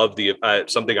actually love the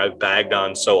something I've bagged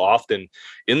on so often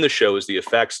in the show is the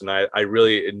effects, and I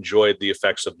really enjoyed the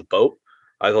effects of the boat.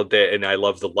 I thought that, and I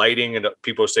love the lighting. And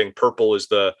people are saying purple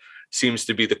seems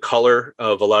to be the color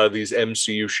of a lot of these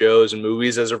MCU shows and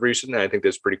movies as of recent. And I think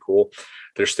that's pretty cool.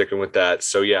 They're sticking with that.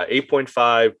 So yeah,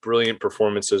 8.5, brilliant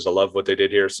performances. I love what they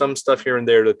did here. Some stuff here and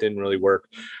there that didn't really work,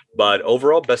 but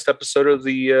overall best episode of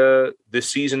this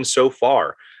season so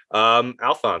far.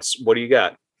 Alphonse, what do you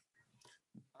got?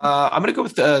 I'm going to go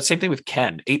with the same thing with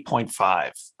Ken,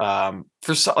 8.5.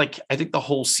 I think the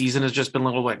whole season has just been a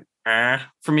little like,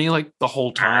 for me, like the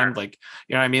whole time, like,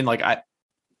 you know what I mean? Like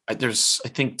there's, I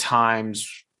think times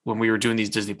when we were doing these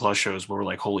Disney Plus shows where we're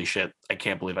like, holy shit, I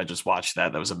can't believe I just watched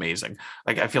that. That was amazing.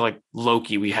 Like, I feel like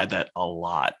Loki, we had that a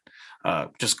lot,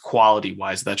 just quality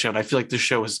wise, that show. And I feel like this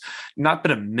show has not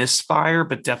been a misfire,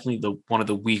 but definitely one of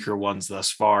the weaker ones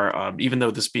thus far. Even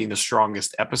though this being the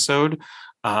strongest episode,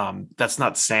 that's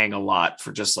not saying a lot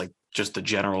for just the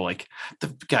general, like the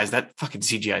guys, that fucking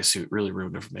CGI suit really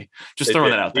ruined it for me. Just throwing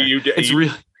that out there.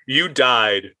 You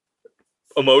died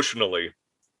emotionally.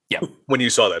 Yeah. When you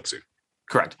saw that suit.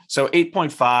 Correct. So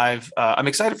 8.5. I'm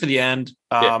excited for the end.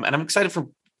 And I'm excited for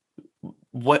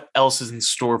what else is in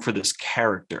store for this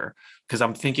character, because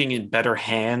I'm thinking in better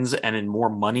hands and in more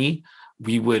money,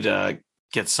 we would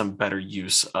get some better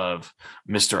use of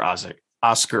Mr.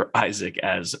 Oscar Isaac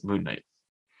as Moon Knight.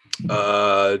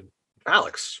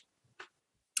 Alex.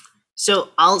 So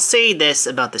I'll say this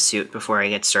about the suit before I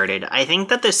get started. I think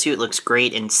that the suit looks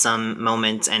great in some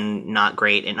moments and not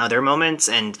great in other moments.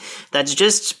 And that's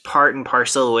just part and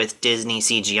parcel with Disney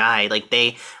CGI. Like,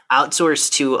 they outsource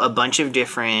to a bunch of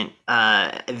different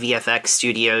VFX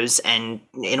studios and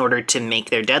in order to make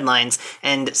their deadlines.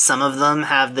 And some of them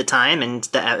have the time and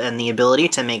the ability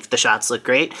to make the shots look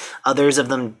great. Others of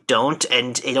them don't,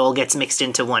 and it all gets mixed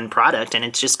into one product. And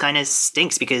it just kind of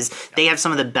stinks because they have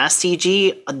some of the best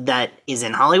CG that is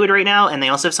in Hollywood right now, and they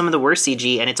also have some of the worst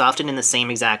CG, and it's often in the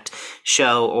same exact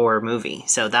show or movie.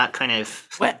 So that kind of...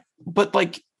 But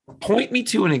like, point me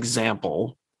to an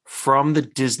example from the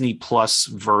Disney Plus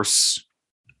verse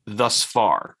thus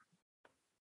far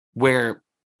where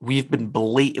we've been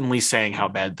blatantly saying how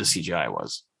bad the CGI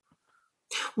was.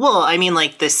 Well, I mean,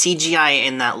 like the CGI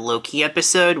in that Loki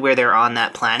episode where they're on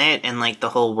that planet and like the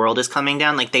whole world is coming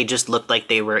down, like they just looked like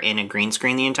they were in a green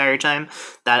screen the entire time.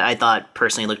 That I thought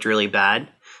personally looked really bad.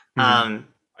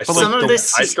 I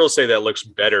I still say that looks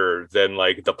better than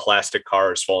like the plastic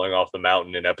cars falling off the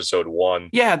mountain in episode 1.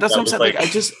 Yeah, that's what I'm saying. Like I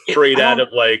just straight out of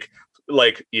like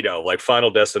Final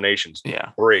Destinations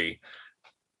 3.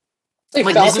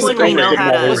 Like this one, we know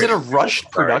how to. Was it a rushed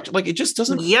production? Like it just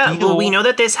doesn't. Yeah, well, we know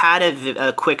that this had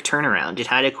a quick turnaround. It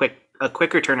had a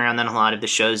quicker turnaround than a lot of the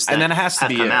shows that and then it has to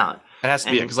have come out. It has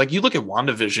to be because, like, you look at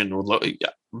WandaVision or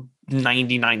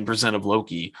 99% of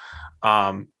Loki,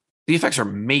 the effects are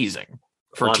amazing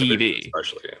for TV,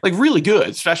 especially like really good,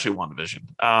 especially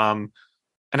WandaVision. And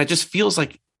it just feels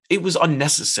like it was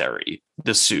unnecessary.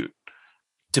 The suit.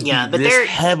 But this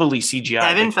heavily CGI.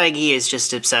 Kevin Feige is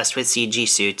just obsessed with CG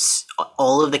suits.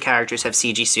 All of the characters have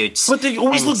CG suits. But they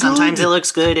always look sometimes good. It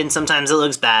looks good and sometimes it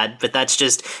looks bad. But that's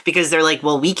just because they're like,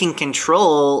 well, we can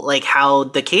control like how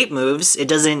the cape moves. We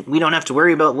don't have to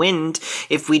worry about wind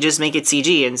if we just make it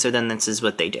CG. And so then this is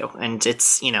what they do. And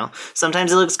it's,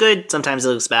 sometimes it looks good, sometimes it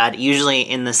looks bad. Usually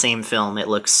in the same film, it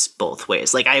looks both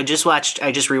ways. Like I just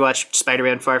rewatched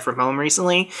Spider-Man Far From Home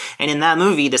recently. And in that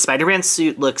movie, the Spider-Man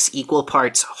suit looks equal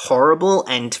parts horrible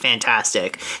and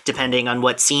fantastic, depending on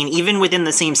what scene. Even within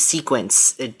the same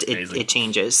sequence, it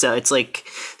changes. So it's like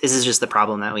this is just the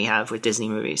problem that we have with Disney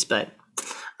movies. But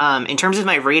in terms of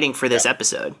my rating for this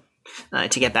episode,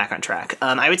 to get back on track,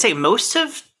 I would say most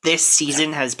of this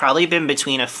season has probably been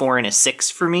between a 4 and a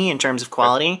 6 for me in terms of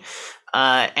quality.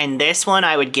 And this one,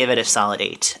 I would give it a solid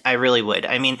 8. I really would.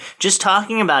 I mean, just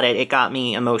talking about it got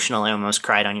me emotional. I almost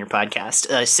cried on your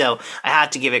podcast. So I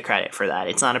have to give it credit for that.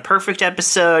 It's not a perfect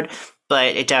episode,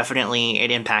 but it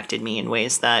impacted me in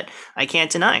ways that I can't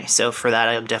deny. So for that,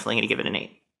 I'm definitely going to give it an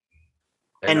 8.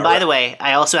 And by the way,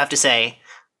 I also have to say,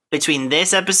 between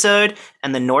this episode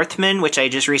and The Northman, which I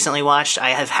just recently watched, I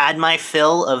have had my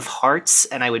fill of hearts,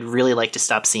 and I would really like to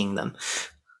stop seeing them.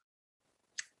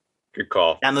 Good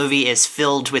call. That movie is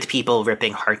filled with people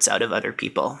ripping hearts out of other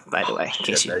people, by the way.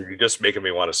 You're just making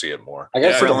me want to see it more. I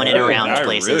guess throwing it around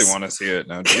places. I really want to see it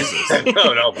now. Jesus.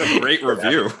 No. Great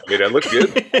review. I mean, that looks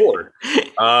good.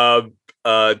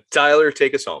 Tyler,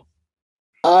 take us home.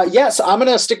 So I'm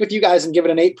going to stick with you guys and give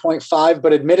it an 8.5,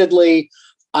 but admittedly,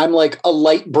 I'm like a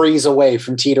light breeze away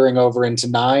from teetering over into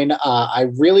 9. I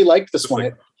really liked this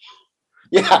one.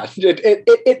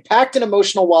 It packed an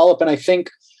emotional wallop, and I think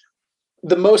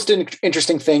the most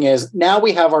interesting thing is now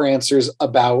we have our answers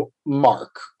about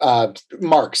Mark,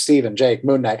 Steven, Jake,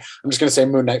 Moon Knight. I'm just going to say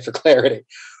Moon Knight for clarity.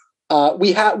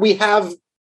 We have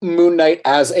Moon Knight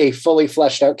as a fully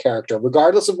fleshed out character.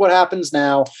 Regardless of what happens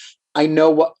now, I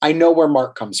know where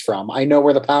Mark comes from. I know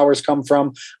where the powers come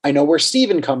from. I know where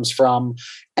Steven comes from.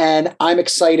 And I'm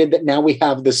excited that now we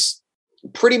have this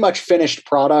pretty much finished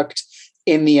product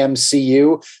in the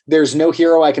MCU. There's no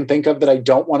hero I can think of that I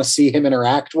don't want to see him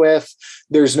interact with.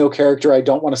 There's no character I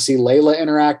don't want to see Layla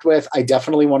interact with. I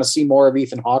definitely want to see more of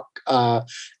Ethan Hawke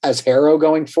as Harrow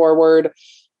going forward.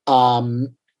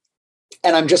 And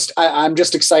I'm just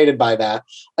excited by that.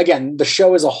 Again, the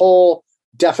show as a whole,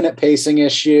 definite pacing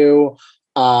issue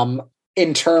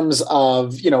in terms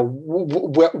of,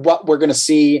 what we're going to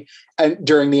see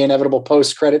during the inevitable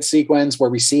post-credit sequence where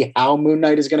we see how Moon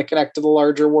Knight is going to connect to the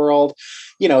larger world.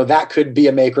 That could be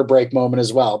a make or break moment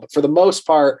as well. But for the most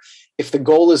part, if the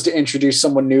goal is to introduce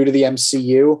someone new to the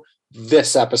MCU,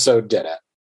 this episode did it.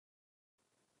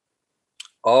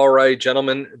 All right,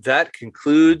 gentlemen, that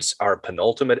concludes our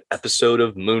penultimate episode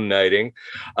of Moon Knighting.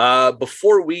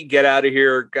 Before we get out of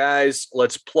here, guys,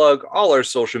 let's plug all our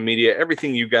social media,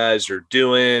 everything you guys are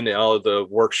doing, all of the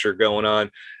works you're going on.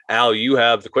 Al, you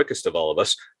have the quickest of all of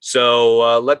us,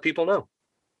 so let people know.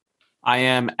 I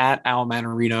am at Al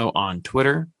Manarino on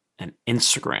Twitter and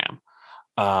Instagram.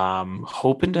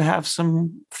 Hoping to have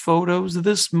some photos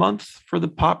this month for the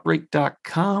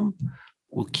popbreak.com.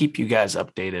 We'll keep you guys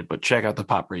updated, but check out the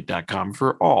popbreak.com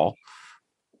for all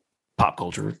pop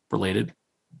culture related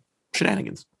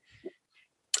shenanigans.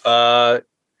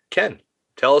 Ken,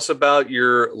 tell us about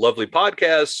your lovely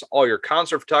podcasts, all your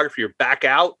concert photography, you're back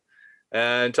out,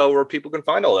 and tell where people can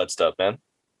find all that stuff, man.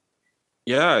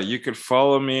 Yeah, you could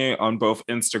follow me on both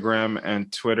Instagram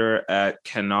and Twitter at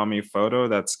Kenami Photo.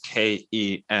 That's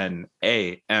Kenami,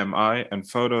 and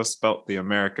photo spelt the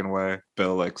American way.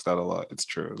 Bill likes that a lot. It's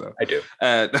true, though. I do.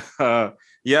 And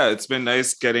it's been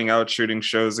nice getting out shooting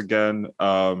shows again.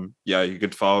 You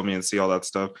could follow me and see all that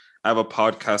stuff. I have a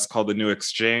podcast called The New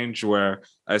Exchange where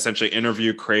I essentially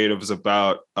interview creatives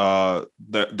about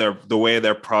the way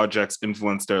their projects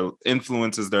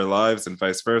influences their lives and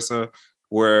vice versa.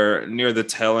 We're near the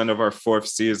tail end of our 4th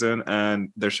season,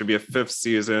 and there should be a 5th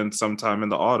season sometime in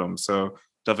the autumn. So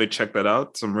definitely check that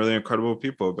out. Some really incredible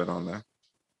people have been on there.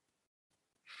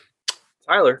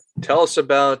 Tyler, tell us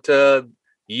about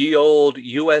ye old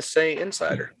USA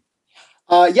Insider.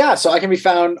 So I can be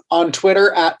found on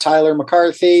Twitter at Tyler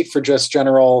McCarthy for just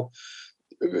general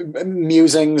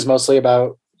musings, mostly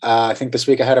about, I think this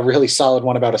week I had a really solid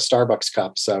one about a Starbucks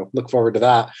cup. So look forward to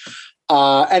that.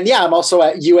 I'm also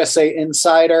at USA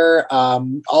Insider,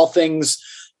 all things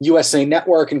USA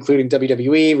Network, including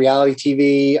WWE, reality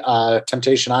TV,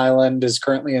 Temptation Island is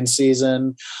currently in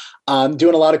season.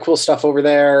 Doing a lot of cool stuff over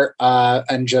there,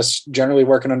 and just generally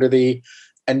working under the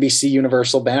NBC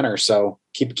Universal banner. So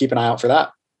keep an eye out for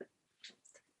that.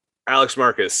 Alex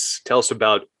Marcus, tell us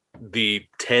about the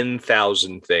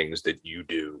 10,000 things that you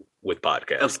do with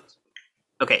podcasts.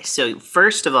 Okay, so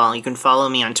first of all, you can follow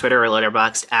me on Twitter or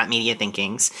Letterboxd at Media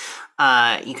Thinkings.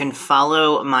 You can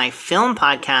follow my film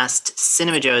podcast,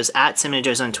 Cinema Joes, at Cinema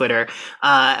Joes on Twitter.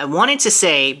 I wanted to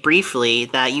say briefly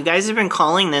that you guys have been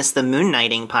calling this the Moon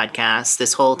Knighting podcast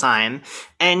this whole time,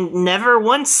 and never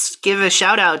once give a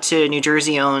shout out to New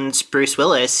Jersey-owned Bruce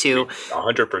Willis, who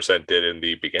 100% did in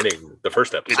the beginning, the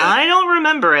first episode. I don't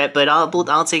remember it, but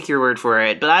I'll take your word for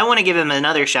it. But I want to give him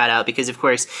another shout out because, of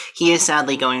course, he is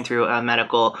sadly going through a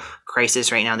medical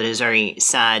crisis right now that is very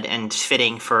sad and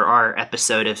fitting for our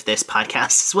episode of this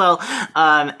podcast as well.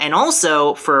 And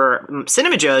also for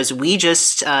Cinema Joes, we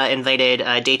just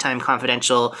invited Daytime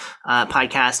Confidential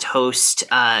podcast host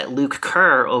Luke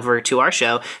Kerr over to our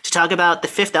show to talk about The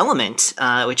Fifth Element,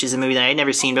 which is a movie that I had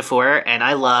never seen before and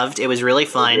I loved. It was really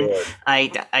fun.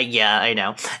 I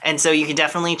know. And so you can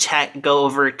definitely go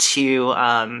over to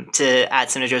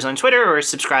at Cinema Joes on Twitter or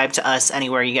subscribe to us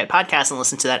anywhere you get podcasts and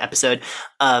listen to that episode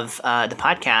of the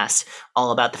podcast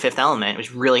all about The Fifth Element. It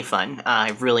was really fun.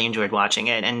 I really enjoyed watching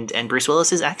it, and Bruce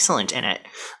Willis is excellent in it.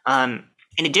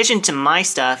 In addition to my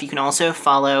stuff, you can also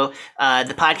follow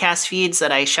the podcast feeds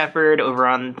that I shepherd over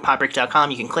on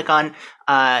popbreak.com. You can click on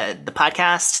the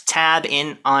podcast tab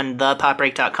on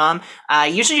thepopbreak.com. I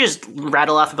usually just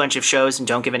rattle off a bunch of shows and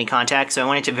don't give any context, so I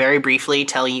wanted to very briefly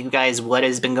tell you guys what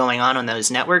has been going on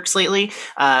those networks lately.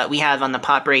 We have on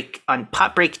Popbreak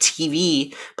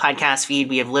TV podcast feed,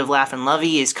 we have Live, Laugh, and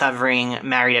Lovey is covering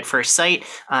Married at First Sight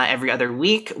every other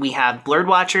week. We have Blurred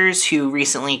Watchers, who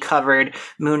recently covered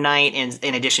Moon Knight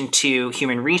in addition to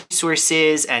Human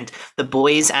Resources and The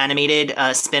Boys animated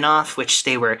spinoff, which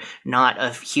they were not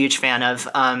a huge fan of.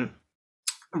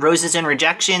 Roses and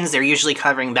Rejections, they're usually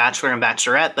covering Bachelor and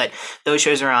Bachelorette, but those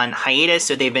shows are on hiatus,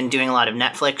 so they've been doing a lot of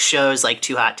Netflix shows like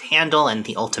Too Hot to Handle and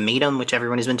The Ultimatum, which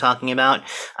everyone has been talking about.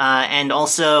 And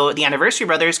also, the Anniversary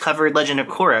Brothers covered Legend of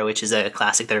Korra, which is a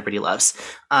classic that everybody loves.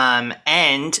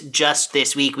 And just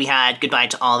this week, we had Goodbye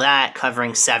to All That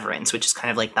covering Severance, which is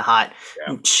kind of like the hot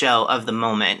show of the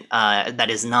moment that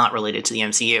is not related to the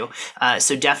MCU.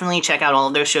 So definitely check out all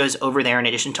of those shows over there, in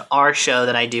addition to our show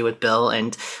that I do with Bill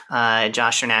and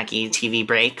Josh Sharnacki, TV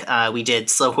Break. We did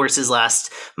Slow Horses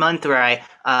last month, where I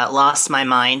lost my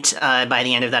mind by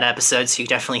the end of that episode, so you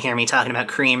definitely hear me talking about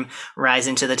cream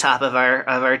rising to the top of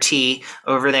our tea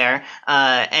over there.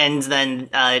 And then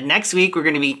next week we're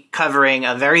going to be covering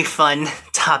a very fun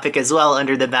topic as well,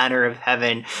 Under the Banner of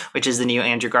Heaven, which is the new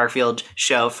Andrew Garfield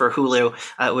show for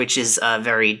Hulu, which is a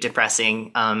very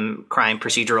depressing crime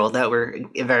procedural that we're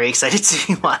very excited to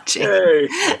be watching.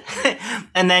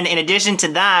 And then in addition to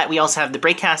that, we also have the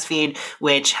Breakcast feed,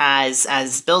 which has,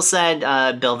 as Bill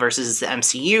said, Bill versus the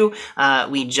MCU.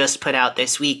 We just put out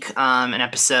this week an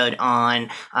episode on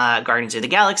Guardians of the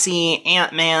Galaxy,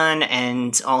 Ant-Man,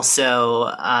 and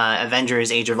also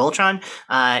Avengers Age of Ultron.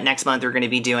 Next month, we're going to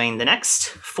be doing the next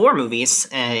 4 movies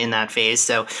in that phase,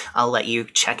 so I'll let you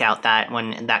check out that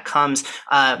when that comes.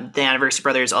 The Anniversary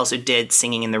Brothers also did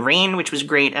Singing in the Rain, which was a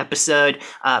great episode.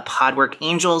 Podwork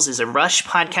Angels is a Rush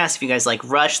podcast. If you guys like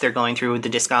Rush, they're going through the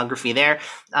discography there.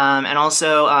 And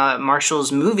also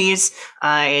Marshall's Movies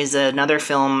is another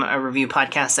film review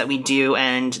podcast that we do,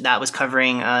 and that was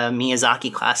covering a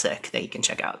Miyazaki classic that you can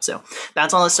check out. So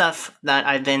that's all the stuff that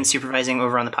I've been supervising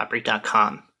over on the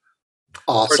popbreak.com.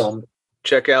 Awesome.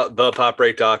 Check out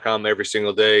thepopbreak.com every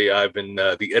single day. I've been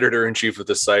the editor-in-chief of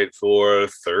the site for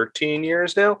 13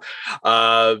 years now.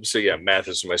 So yeah, math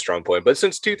is my strong point, but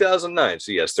since 2009,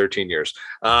 so yes, 13 years.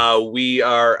 We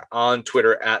are on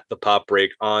Twitter at The Pop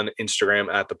Break, on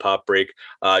Instagram at The Pop Break.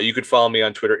 You could follow me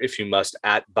on Twitter if you must,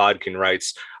 at Bodkin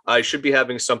Writes. I should be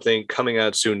having something coming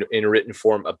out soon in written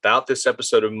form about this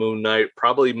episode of Moon Knight,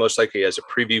 probably most likely as a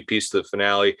preview piece to the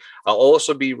finale. I'll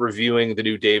also be reviewing the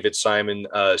new David Simon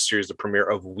series, the premiere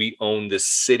of We Own This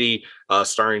City,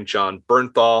 starring John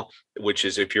Bernthal, which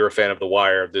is, if you're a fan of The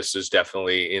Wire, this is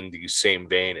definitely in the same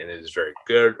vein and it is very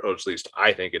good, or at least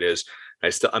I think it is.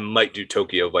 I might do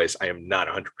Tokyo Vice. I am not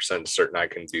 100% certain I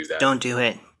can do that. Don't do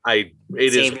it. Save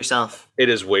yourself. It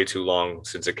is way too long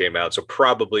since it came out, so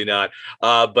probably not.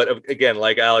 But again,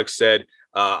 like Alex said,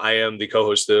 I am the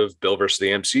co-host of Bill versus the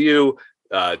MCU,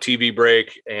 TV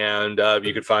Break, and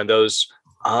you can find those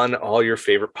on all your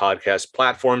favorite podcast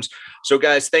platforms. So,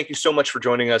 guys, thank you so much for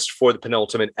joining us for the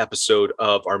penultimate episode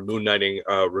of our Moon Knighting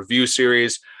review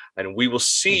series, and we will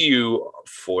see you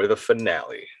for the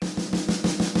finale.